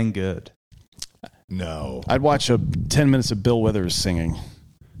 bad and good. No. I'd watch 10 minutes of Bill Withers singing. How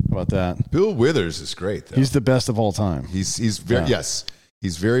about that? Bill Withers is great, though. He's the best of all time. He's very, Yeah. yes.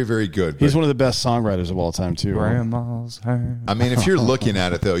 He's very, very good. He's but- one of the best songwriters of all time, too. Grandma's home. I mean, if you're looking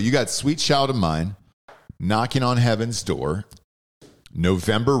at it, though, you got Sweet Child of Mine, Knocking on Heaven's Door,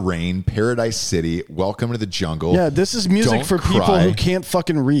 November Rain, Paradise City, Welcome to the Jungle. Yeah, this is music Don't for people Cry. who can't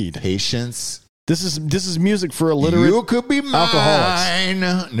fucking read. Patience. This is music for illiterate. You could be mine.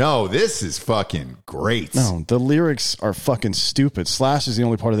 alcoholics. No, this is fucking great. No, the lyrics are fucking stupid. Slash is the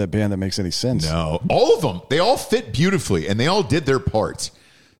only part of that band that makes any sense. No, all of them. They all fit beautifully, and they all did their part.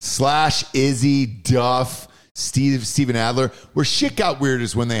 Slash, Izzy, Duff, Steven Adler. Where shit got weird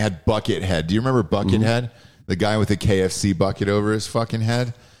is when they had Buckethead. Do you remember Buckethead? The guy with the KFC bucket over his fucking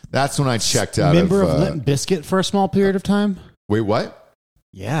head? That's when I checked out Member of... of Limp Bizkit for a small period of time? Wait, what?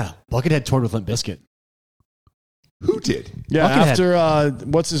 Yeah. Buckethead toured with Limp Bizkit. Who did? Yeah, Buckethead. after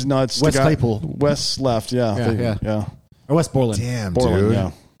what's his nuts? The Wes guy- Claypool. Wes left. Yeah, Yeah. Or West Borland. Damn, Borland, dude.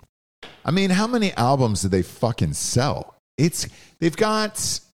 yeah. I mean, how many albums did they fucking sell? They've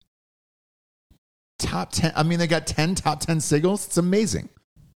got top 10. I mean, they got 10 top 10 singles. It's amazing.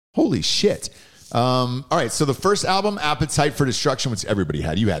 Holy shit. All right, so the first album, Appetite for Destruction, which everybody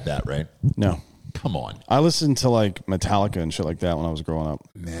had. You had that, right? No, Come on. I listened to like Metallica and shit like that when I was growing up.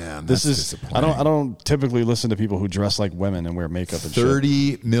 Man, This that's is disappointing. I don't typically listen to people who dress like women and wear makeup and shit.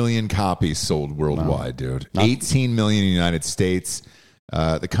 30 million copies sold worldwide, dude. 18 million in the United States.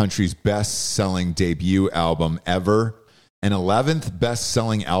 The country's best-selling debut album ever. And 11th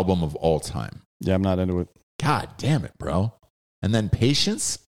best-selling album of all time. Yeah, I'm not into it. God damn it, bro. And then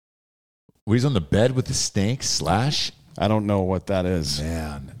Patience, where he's on the bed with the snake, Slash. I don't know what that is.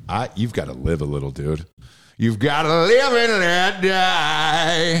 Man, you've got to live a little, dude. You've got to live and let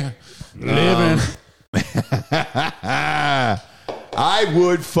die. Living. I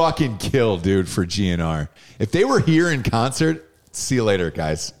would fucking kill, dude, for GNR. If they were here in concert, see you later,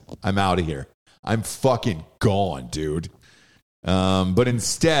 guys. I'm out of here. I'm fucking gone, dude. But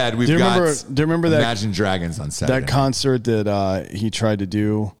instead, we've Do you got remember that Imagine Dragons on Saturday. that concert that he tried to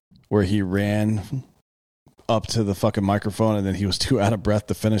do where he ran up to the fucking microphone and then he was too out of breath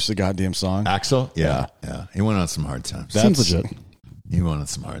to finish the goddamn song? Axel? Yeah. He went on some hard times. That's Seems legit. He went on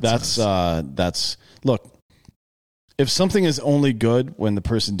some hard That's times. look. If something is only good when the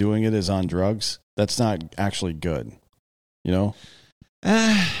person doing it is on drugs, that's not actually good. You know,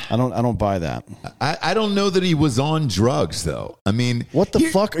 I don't buy that. I don't know that he was on drugs, though. I mean, What the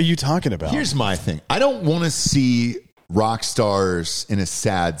fuck are you talking about? Here's my thing. I don't want to see rock stars in a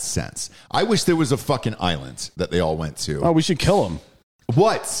sad sense. I wish there was a fucking island that they all went to. Oh, we should kill him.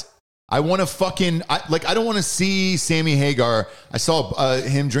 What? I want to fucking, I don't want to see Sammy Hagar. I saw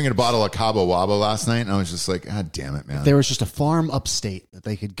him drinking a bottle of Cabo Wabo last night, and I was just like, God damn it, man. There was just a farm upstate that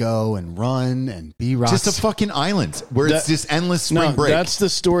they could go and run and be rock. Just a fucking island where it's just endless spring break. That's the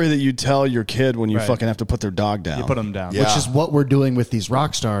story that you tell your kid when you fucking have to put their dog down. You put them down. Yeah. Which is what we're doing with these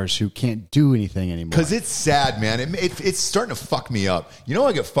rock stars who can't do anything anymore. Because it's sad, man. It's starting to fuck me up. You know,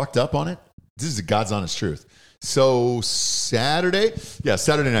 I get fucked up on it. This is the God's honest truth. So Saturday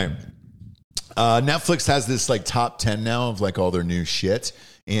night. Netflix has this like top 10 now of like all their new shit.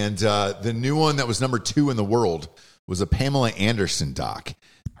 And the new one that was number 2 in the world was a Pamela Anderson doc.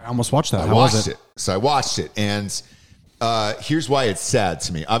 I almost watched that. I watched it. So I watched it. And here's why it's sad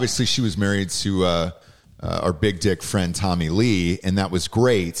to me. Obviously, she was married to our big dick friend, Tommy Lee, and that was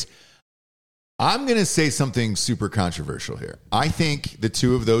great. I'm going to say something super controversial here. I think the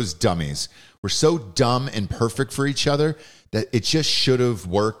two of those dummies were so dumb and perfect for each other that it just should have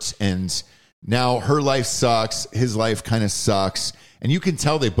worked. And now her life sucks. His life kind of sucks. And you can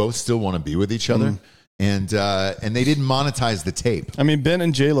tell they both still want to be with each other. And they didn't monetize the tape. I mean, Ben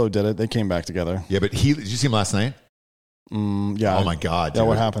and J-Lo did it. They came back together. Yeah, but did you see him last night? Yeah. Oh, my God. Yeah, dude.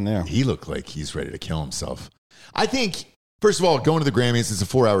 what happened there? He looked like he's ready to kill himself. I think, first of all, going to the Grammys, it's a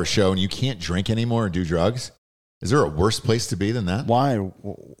 4-hour show, and you can't drink anymore or do drugs. Is there a worse place to be than that? Why?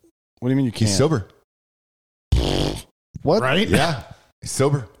 What do you mean you can't? He's sober. What? Right? Yeah. He's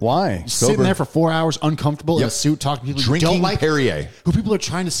sober. Why? Sitting there for 4 hours uncomfortable in a suit talking to people Drinking you don't like. Perrier. Who people are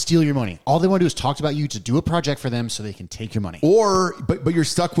trying to steal your money. All they want to do is talk about you to do a project for them so they can take your money. Or, but you're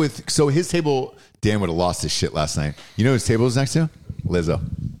stuck with, so his table, Dan would have lost his shit last night. You know who his table was next to? Lizzo.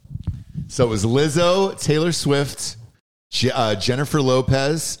 So it was Lizzo, Taylor Swift, Jennifer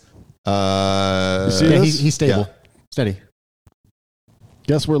Lopez. You see Yeah, this? he's stable. Yeah. Steady.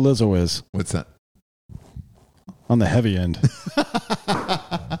 Guess where Lizzo is? What's that? On the heavy end.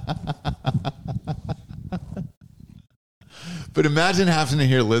 But imagine having to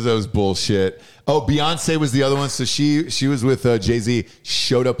hear Lizzo's bullshit. Oh, Beyonce was the other one. So she was with Jay-Z,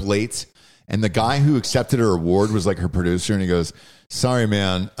 showed up late. And the guy who accepted her award was like her producer. And he goes, sorry,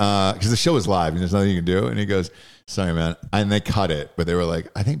 man. Because the show is live and there's nothing you can do. And he goes, sorry, man. And they cut it. But they were like,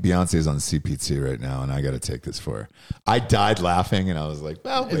 I think Beyonce is on CPT right now. And I got to take this for her. I died laughing. And I was like,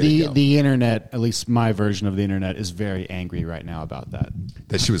 well, The internet, at least my version of the internet, is very angry right now about that.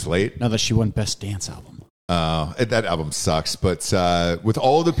 that she was late. Now that she won Best Dance Album. That album sucks. But with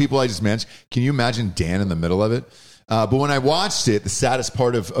all the people I just mentioned, can you imagine Dan in the middle of it? But when I watched it, the saddest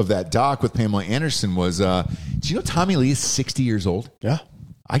part of that doc with Pamela Anderson was, do you know Tommy Lee is 60 years old? Yeah.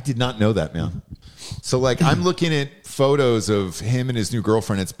 I did not know that, man. So, like, I'm looking at photos of him and his new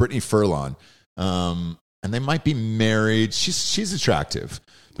girlfriend. It's Brittany Furlan. And they might be married. She's attractive,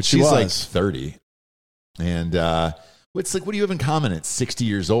 but she's like 30. And it's like, what do you have in common at 60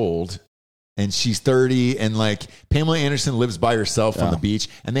 years old? And she's 30, and like Pamela Anderson lives by herself on the beach,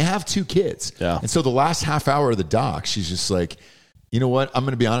 and they have 2 kids. Yeah. And so the last half hour of the doc, she's just like, you know what? I'm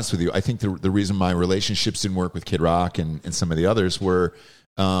going to be honest with you. I think the reason my relationships didn't work with Kid Rock and some of the others were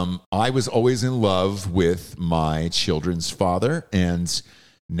I was always in love with my children's father, and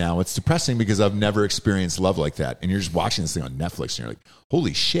now it's depressing because I've never experienced love like that. And you're just watching this thing on Netflix, and you're like,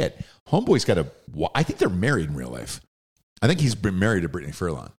 holy shit. Homeboy's got I think they're married in real life. I think he's been married to Brittany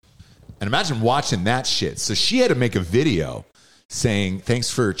Furlan. And imagine watching that shit. So she had to make a video saying, thanks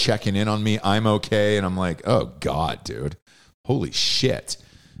for checking in on me. I'm okay. And I'm like, oh, God, dude. Holy shit.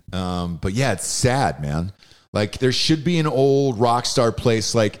 But yeah, it's sad, man. Like, there should be an old rock star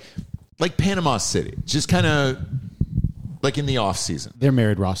place like Panama City. Just kind of like in the off season. They're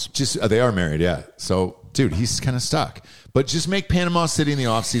married, Ross. They are married, yeah. So, dude, he's kind of stuck. But just make Panama City in the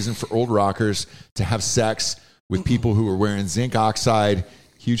off season for old rockers to have sex with people who are wearing zinc oxide,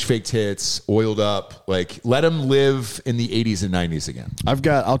 huge fake tits, oiled up. Like, let them live in the 80s and 90s again.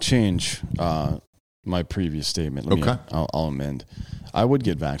 I'll change my previous statement. I'll amend. I would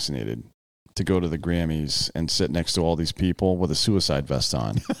get vaccinated to go to the Grammys and sit next to all these people with a suicide vest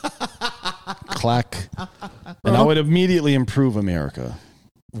on. Clack. And I would immediately improve America.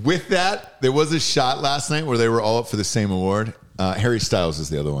 With that, there was a shot last night where they were all up for the same award. Harry Styles is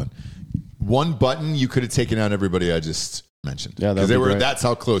the other one. One button, you could have taken out everybody I just mentioned. Yeah, because that's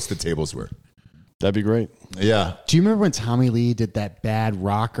how close the tables were. That'd be great. Yeah. Do you remember when Tommy Lee did that bad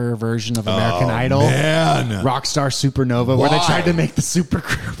rocker version of American Idol? Man. Rockstar Supernova, where they tried to make the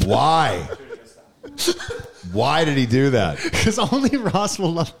supergroup. Why? Why did he do that? Because only Ross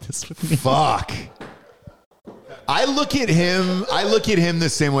will love this with me. Fuck. I look at him the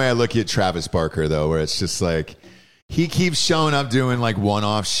same way I look at Travis Barker, though, where it's just like, he keeps showing up doing like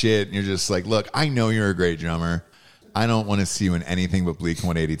one-off shit, and you're just like, look, I know you're a great drummer. I don't want to see you in anything but Bleak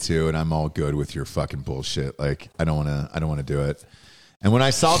 182, and I'm all good with your fucking bullshit. Like, I don't want to do it. And when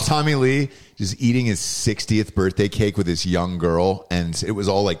I saw Tommy Lee just eating his 60th birthday cake with this young girl, and it was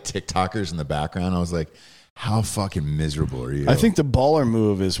all like TikTokers in the background, I was like, how fucking miserable are you? I think the baller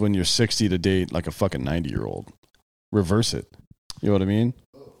move is when you're 60 to date like a fucking 90-year-old. Reverse it. You know what I mean?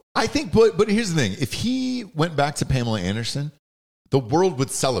 I think, but here's the thing. If he went back to Pamela Anderson, the world would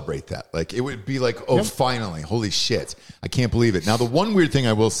celebrate that. Like, it would be like, oh, finally, holy shit. I can't believe it. Now, the one weird thing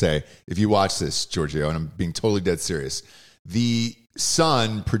I will say, if you watch this, Giorgio, and I'm being totally dead serious, the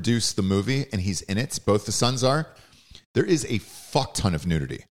son produced the movie and he's in it. Both the sons are. There is a fuck ton of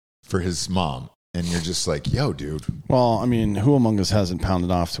nudity for his mom. And you're just like, yo, dude. Well, I mean, who among us hasn't pounded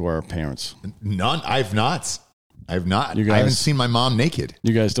off to our parents? None. I've not. You guys, I haven't seen my mom naked.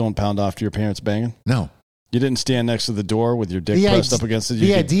 You guys don't pound off to your parents banging? No. You didn't stand next to the door with your dick pressed up against it? You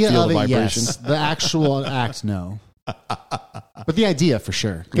the could idea feel of the it, vibration? yes. The actual act, no. But the idea, for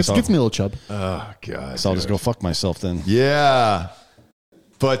sure. Gets me a little chub. Oh, God. So I'll just go fuck myself then. Yeah.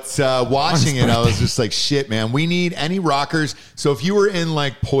 But watching it, I was just like, shit, man. We need any rockers. So if you were in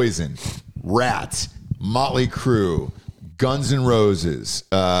like Poison, Rat, Motley Crue, Guns N' Roses,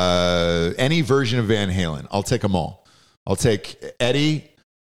 any version of Van Halen, I'll take them all. I'll take Eddie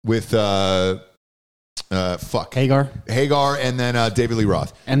with Hagar. and then David Lee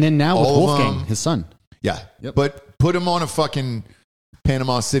Roth. And then now with All of Wolfgang, them. his son. Yeah. Yep. But put him on a fucking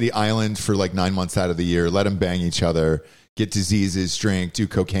Panama City island for like 9 months out of the year. Let them bang each other, get diseases, drink, do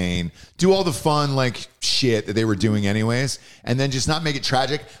cocaine, do all the fun like shit that they were doing anyways, and then just not make it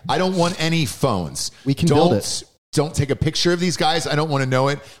tragic. I don't want any phones. We can build it. Don't take a picture of these guys. I don't want to know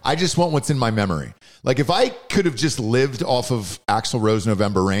it. I just want what's in my memory. Like if I could have just lived off of Axl Rose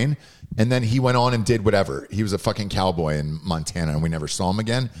November Rain, and then he went on and did whatever. He was a fucking cowboy in Montana and we never saw him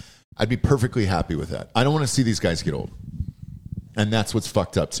again. I'd be perfectly happy with that. I don't want to see these guys get old. And that's what's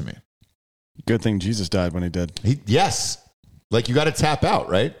fucked up to me. Good thing Jesus died when he did. Yes. Like you got to tap out,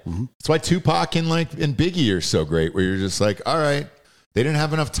 right? Mm-hmm. That's why Tupac and Biggie are so great, where you're just like, all right, they didn't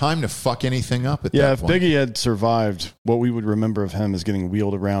have enough time to fuck anything up at that point. If Biggie had survived, what we would remember of him is getting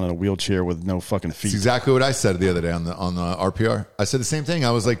wheeled around in a wheelchair with no fucking feet. That's exactly what I said the other day on the RPR. I said the same thing.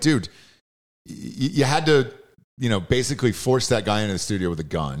 I was like, dude, you had to, basically force that guy into the studio with a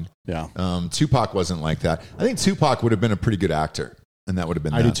gun. Yeah. Tupac wasn't like that. I think Tupac would have been a pretty good actor. And that would have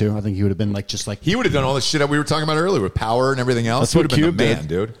been I do too. I think he would have been he would have done all the shit that we were talking about earlier with Power and everything else. That's what Cube did,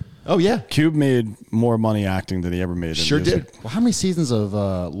 dude. Oh yeah, Cube made more money acting than he ever made. Sure in music. did. Well, how many seasons of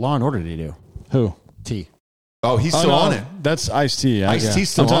Law and Order did he do? Who? T. Oh, he's still on it. That's Ice-T.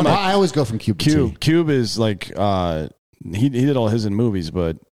 Ice-T's still on it. I always go from Cube to T. Cube is like he did all his in movies,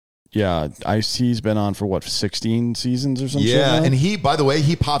 but yeah, Ice-T's been on for 16 seasons or something. Yeah, and he, by the way,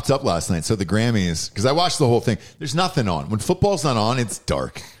 he popped up last night. So the Grammys, because I watched the whole thing. There's nothing on. When football's not on, it's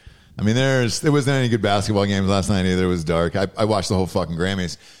dark. I mean, there wasn't any good basketball games last night either. It was dark. I watched the whole fucking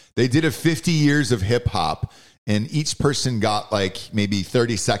Grammys. They did a 50 years of hip hop, and each person got like maybe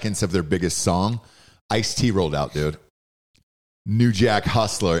 30 seconds of their biggest song. Ice-T rolled out, dude. New Jack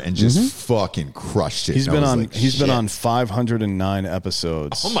Hustler, and just fucking crushed it. He's been on 509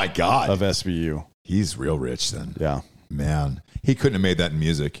 episodes. Oh my God. Of SVU. He's real rich then. Yeah. Man, he couldn't have made that in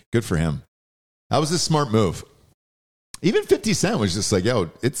music. Good for him. That was a smart move. Even 50 Cent was just like,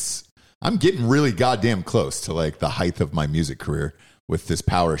 yo, I'm getting really goddamn close to like the height of my music career with this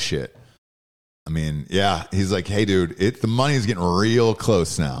Power shit. I mean, yeah, he's like, hey, dude, the money is getting real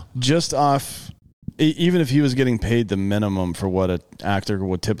close now. Just off, even if he was getting paid the minimum for what an actor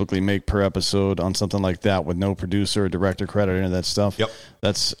would typically make per episode on something like that with no producer or director credit or any of that stuff,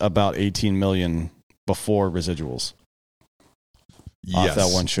 that's about $18 million before residuals. Off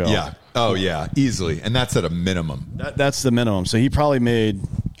that one show. Yeah. Oh, yeah. Easily. And that's at a minimum. That's the minimum. So he probably made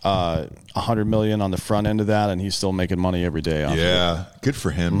 $100 million on the front end of that, and he's still making money every day. Yeah. Good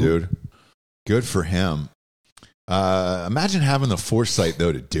for him, dude. Good for him. Imagine having the foresight,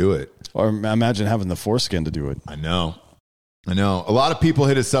 though, to do it. Or imagine having the foreskin to do it. I know. A lot of people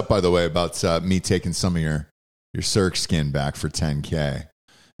hit us up, by the way, about me taking some of your Cirque skin back for $10K.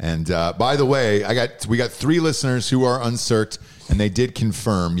 And by the way, we got 3 listeners who are uncirced, and they did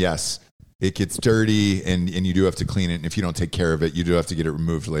confirm, yes, it gets dirty, and you do have to clean it. And if you don't take care of it, you do have to get it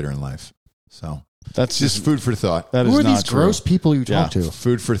removed later in life. So that's just food for thought. Who are these gross people you talk to?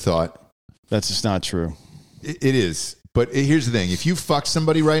 Food for thought. That's just not true. It is. But here's the thing. If you fuck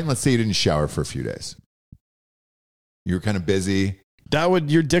somebody right, and let's say you didn't shower for a few days, you were kind of busy.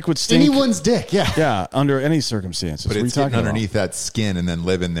 Your dick would stink. Anyone's dick, yeah. Yeah, under any circumstances. But it's getting underneath that skin and then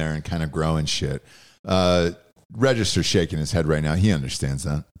living there and kind of growing shit. Register's shaking his head right now. He understands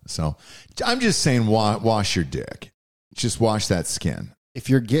that. So I'm just saying wash your dick. just wash that skin. If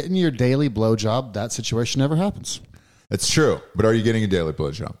you're getting your daily blowjob, that situation never happens. That's true. But are you getting a daily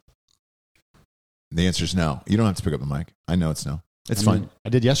blowjob? The answer is no. You don't have to pick up the mic. I know it's no. It's fine. I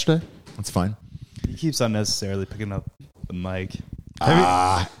did yesterday. It's fine. He keeps unnecessarily picking up the mic.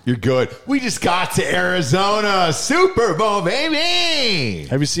 You're good. We just got to Arizona. Super Bowl, baby.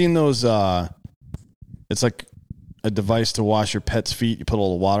 Have you seen those? It's like a device to wash your pet's feet. You put a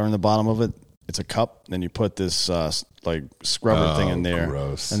little water in the bottom of it. It's a cup. Then you put this like scrubber thing in there.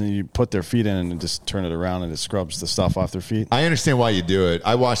 Gross. And then you put their feet in and just turn it around and it scrubs the stuff off their feet. I understand why you do it.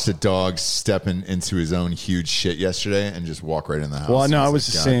 I watched a dog stepping into his own huge shit yesterday and just walk right in the house. Well, no, I was was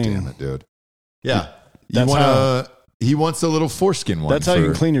like, just God saying, damn it, dude. Yeah, That's he wants a little foreskin one. That's how you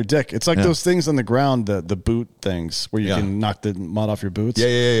can clean your dick. It's like Yeah. those things on the ground, the boot things where you can knock the mud off your boots.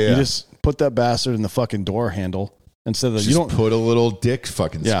 Yeah. You just put that bastard in the fucking door handle instead of Just you don't put a little dick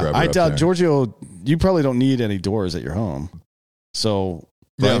fucking scrubber. I up doubt there. Giorgio. You probably don't need any doors at your home, so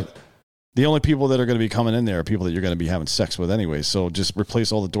Yeah. right, the only people that are going to be coming in there are people that you're going to be having sex with anyway. So just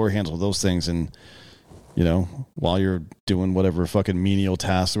replace all the door handles with those things, and while you're doing whatever fucking menial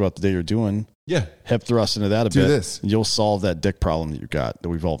tasks throughout the day you're doing, hip thrust into that a Do bit. this. You'll solve that dick problem that you got that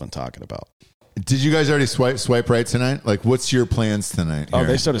we've all been talking about. Did you guys already swipe right tonight? Like, what's your plans tonight? Oh, here?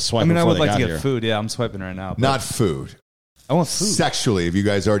 they started I swiping. mean, I before would they like got to get here. food. Yeah, I'm swiping right now. but Not food. I want food. Sexually, have you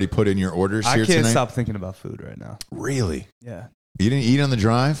guys already put in your orders I here can't tonight? stop thinking about food right now. Really? Yeah. You didn't eat on the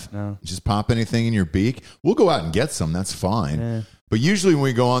drive? No. Just pop anything in your beak? We'll go out and get some. That's fine. Yeah. But usually when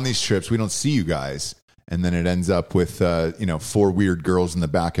we go on these trips, we don't see you guys. And then it ends up with, 4 weird girls in the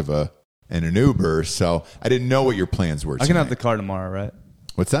back of an Uber. So I didn't know what your plans were I can tonight. have the car tomorrow, right?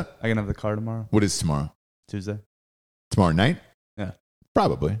 What's that? I can have the car tomorrow. What is tomorrow? Tuesday. Tomorrow night? Yeah.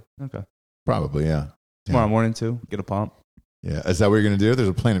 Probably. Okay. Probably, yeah. Tomorrow morning too. Get a pump. Yeah. Is that what you're going to do? There's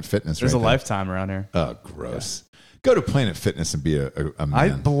a Planet Fitness There's right a there. Lifetime around here. Oh, gross. Go to Planet Fitness and be a man. I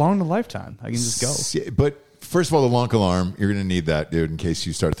belong to Lifetime. I can just go. Yeah, but first of all, the Lonk Alarm, you're going to need that, dude, in case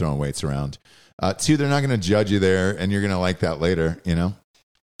you start throwing weights around. 2, they're not going to judge you there, and you're going to like that later,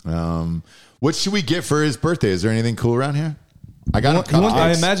 What should we get for his birthday? Is there anything cool around here? I got him cupcakes.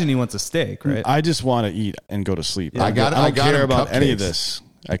 I imagine he wants a steak, right? I just want to eat and go to sleep. I got don't care him about any of cupcakes. this.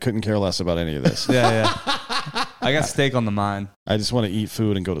 I couldn't care less about any of this. yeah. I got steak on the mind. I just want to eat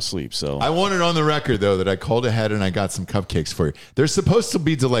food and go to sleep. So I want it on the record, though, that I called ahead and I got some cupcakes for you. They're supposed to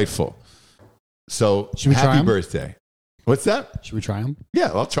be delightful. So, Should we try happy 'em? birthday. What's that? Should we try them?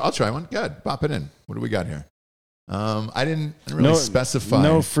 Yeah, I'll try one. Good. Pop it in. What do we got here? I didn't really specify.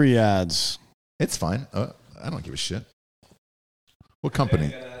 No free ads. It's fine. I don't give a shit. What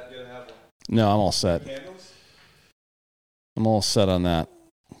company? No, I'm all set. I'm all set on that.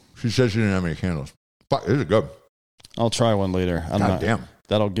 She said she didn't have any candles. Fuck, this is good. I'll try one later. God damn.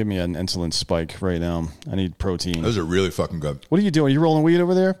 That'll give me an insulin spike right now. I need protein. Those are really fucking good. What are you doing? Are you rolling weed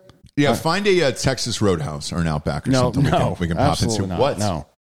over there? Yeah, find a Texas Roadhouse or an Outback or No, something no. we can pop into. Absolutely not. What? No.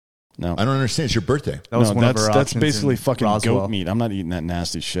 I don't understand. It's your birthday. That was No, one of our that's options basically in fucking Roswell. goat meat. I'm not eating that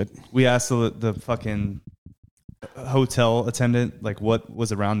nasty shit. We asked the fucking hotel attendant like what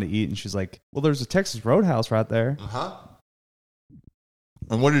was around to eat, and she's like, "Well, there's a Texas Roadhouse right there." Uh-huh.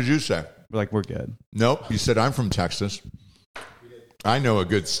 And what did you say? We're like, "We're good." Nope. You said, I'm from Texas. I know a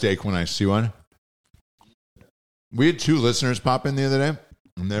good steak when I see one. We had 2 listeners pop in the other day,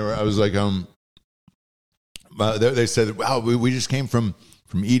 and I was like, they said, wow, we just came from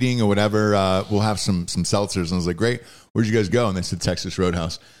eating or whatever. We'll have some seltzers. And I was like, great. Where'd you guys go? And they said Texas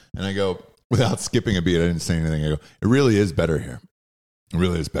Roadhouse. And I go, without skipping a beat, I didn't say anything. I go, it really is better here. It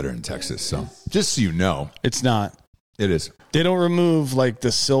really is better in Texas. So just so you know, It's not. it is. They don't remove like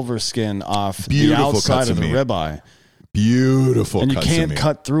the silver skin off Beautiful the outside cuts of of the meat. ribeye. Beautiful. And you cuts of can't meat.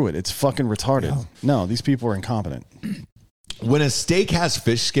 cut through it. It's fucking retarded. No, these people are incompetent. When a steak has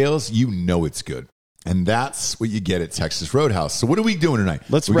fish scales, you know it's good. And that's what you get at Texas Roadhouse. So what are we doing tonight?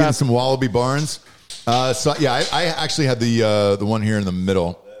 Let's We're wrap- getting some Wallaby Barns. I actually had the one here in the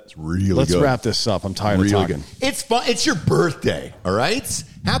middle. It's really Let's good. wrap this up. I'm tired Really of talking. good. It's fun. It's your birthday, all right?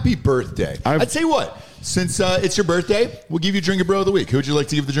 Happy birthday. I'd tell you what, since it's your birthday, we'll give you Drink a Bro of the Week. Who would you like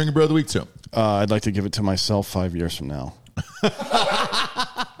to give the Drink a Bro of the Week to? I'd like to give it to myself 5 years from now.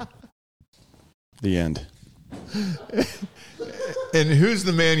 The end. And who's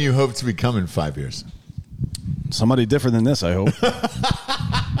the man you hope to become in 5 years? Somebody different than this, I hope.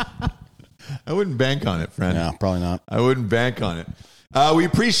 I wouldn't bank on it, friend. Yeah, probably not. I wouldn't bank on it. We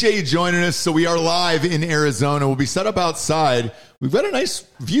appreciate you joining us. So we are live in Arizona. We'll be set up outside we've got a nice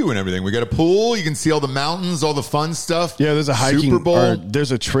view and everything. We got a pool. You can see all the mountains, all the fun stuff. Yeah, there's a hiking. Super Bowl. Or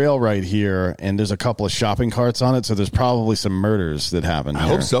there's a trail right here, and there's a couple of shopping carts on it. So there's probably some murders that happen. I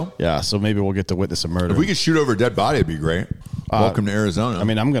hope so. Yeah, so maybe we'll get to witness a murder. If we could shoot over a dead body, it'd be great. Welcome to Arizona. I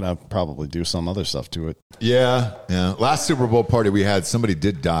mean, I'm gonna probably do some other stuff to it. Yeah. Last Super Bowl party we had, somebody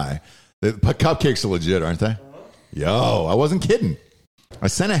did die. The cupcakes are legit, aren't they? Yo, I wasn't kidding. I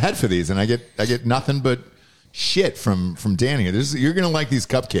sent ahead for these, and I get nothing but shit from Danny. You're gonna like these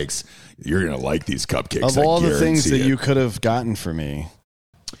cupcakes. You're gonna like these cupcakes. Of all the things that you you could have gotten for me,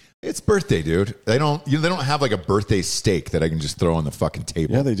 it's birthday, dude. They don't have like a birthday steak that I can just throw on the fucking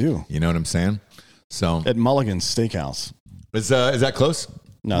table. yeah, they do You know what I'm saying? So at Mulligan's Steakhouse. is that close?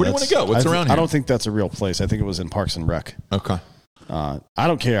 No, where do you want to go? What's around here? I don't think that's a real place. I think it was in Parks and Rec. Okay. I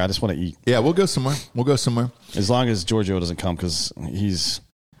don't care. I just want to eat. Yeah, we'll go somewhere. As long as Giorgio doesn't come, because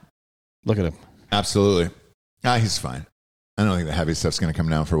look at him. Absolutely. He's fine. I don't think the heavy stuff's going to come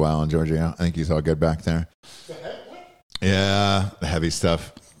down for a while on Giorgio. I think he's all good back there. Yeah, the heavy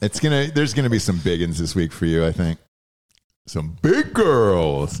stuff. There's going to be some big uns this week for you, I think. Some big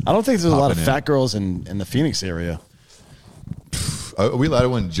girls. I don't think there's a lot of Popping in. fat girls in the Phoenix area. Are we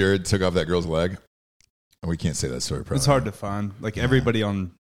allowed when Jared took off that girl's leg? We can't say that story. Probably. It's hard to find. Like everybody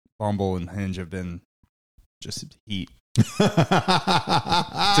on Bumble and Hinge have been just heat. It's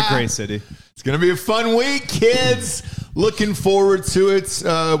a great city. It's going to be a fun week, kids. Looking forward to it.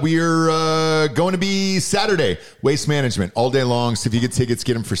 We're going to be Saturday. Waste Management all day long. So if you get tickets,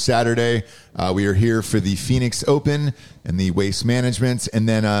 get them for Saturday. We are here for the Phoenix Open and the Waste Management. And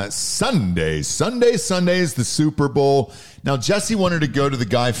then Sundays, the Super Bowl. Now, Jesse wanted to go to the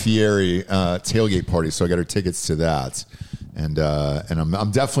Guy Fieri tailgate party, so I got her tickets to that. And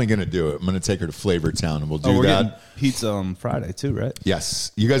I'm definitely going to do it. I'm going to take her to Flavor Town, and we'll do we're that. getting pizza on Friday too, right?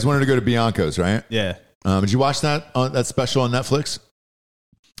 Yes. You guys wanted to go to Bianco's, right? Yeah. Did you watch that special on Netflix?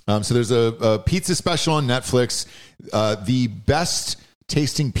 So there's a pizza special on Netflix. The best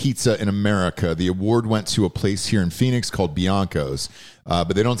tasting pizza in America. The award went to a place here in Phoenix called Bianco's.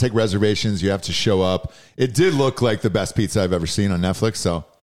 But they don't take reservations. You have to show up. It did look like the best pizza I've ever seen on Netflix. So,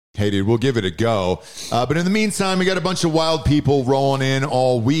 hey, dude, we'll give it a go. But in the meantime, we got a bunch of wild people rolling in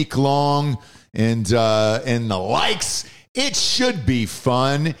all week long and the likes. It should be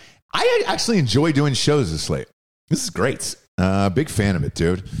fun. I actually enjoy doing shows this late. This is great. Big fan of it,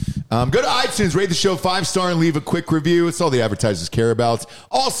 dude. Go to iTunes, rate the show 5-star, and leave a quick review. It's all the advertisers care about.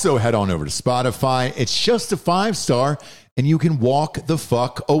 Also, head on over to Spotify. It's just a 5-star, and you can walk the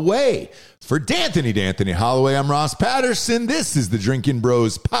fuck away. For D'Anthony Holloway, I'm Ross Patterson. This is the Drinking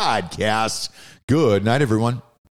Bros Podcast. Good night, everyone.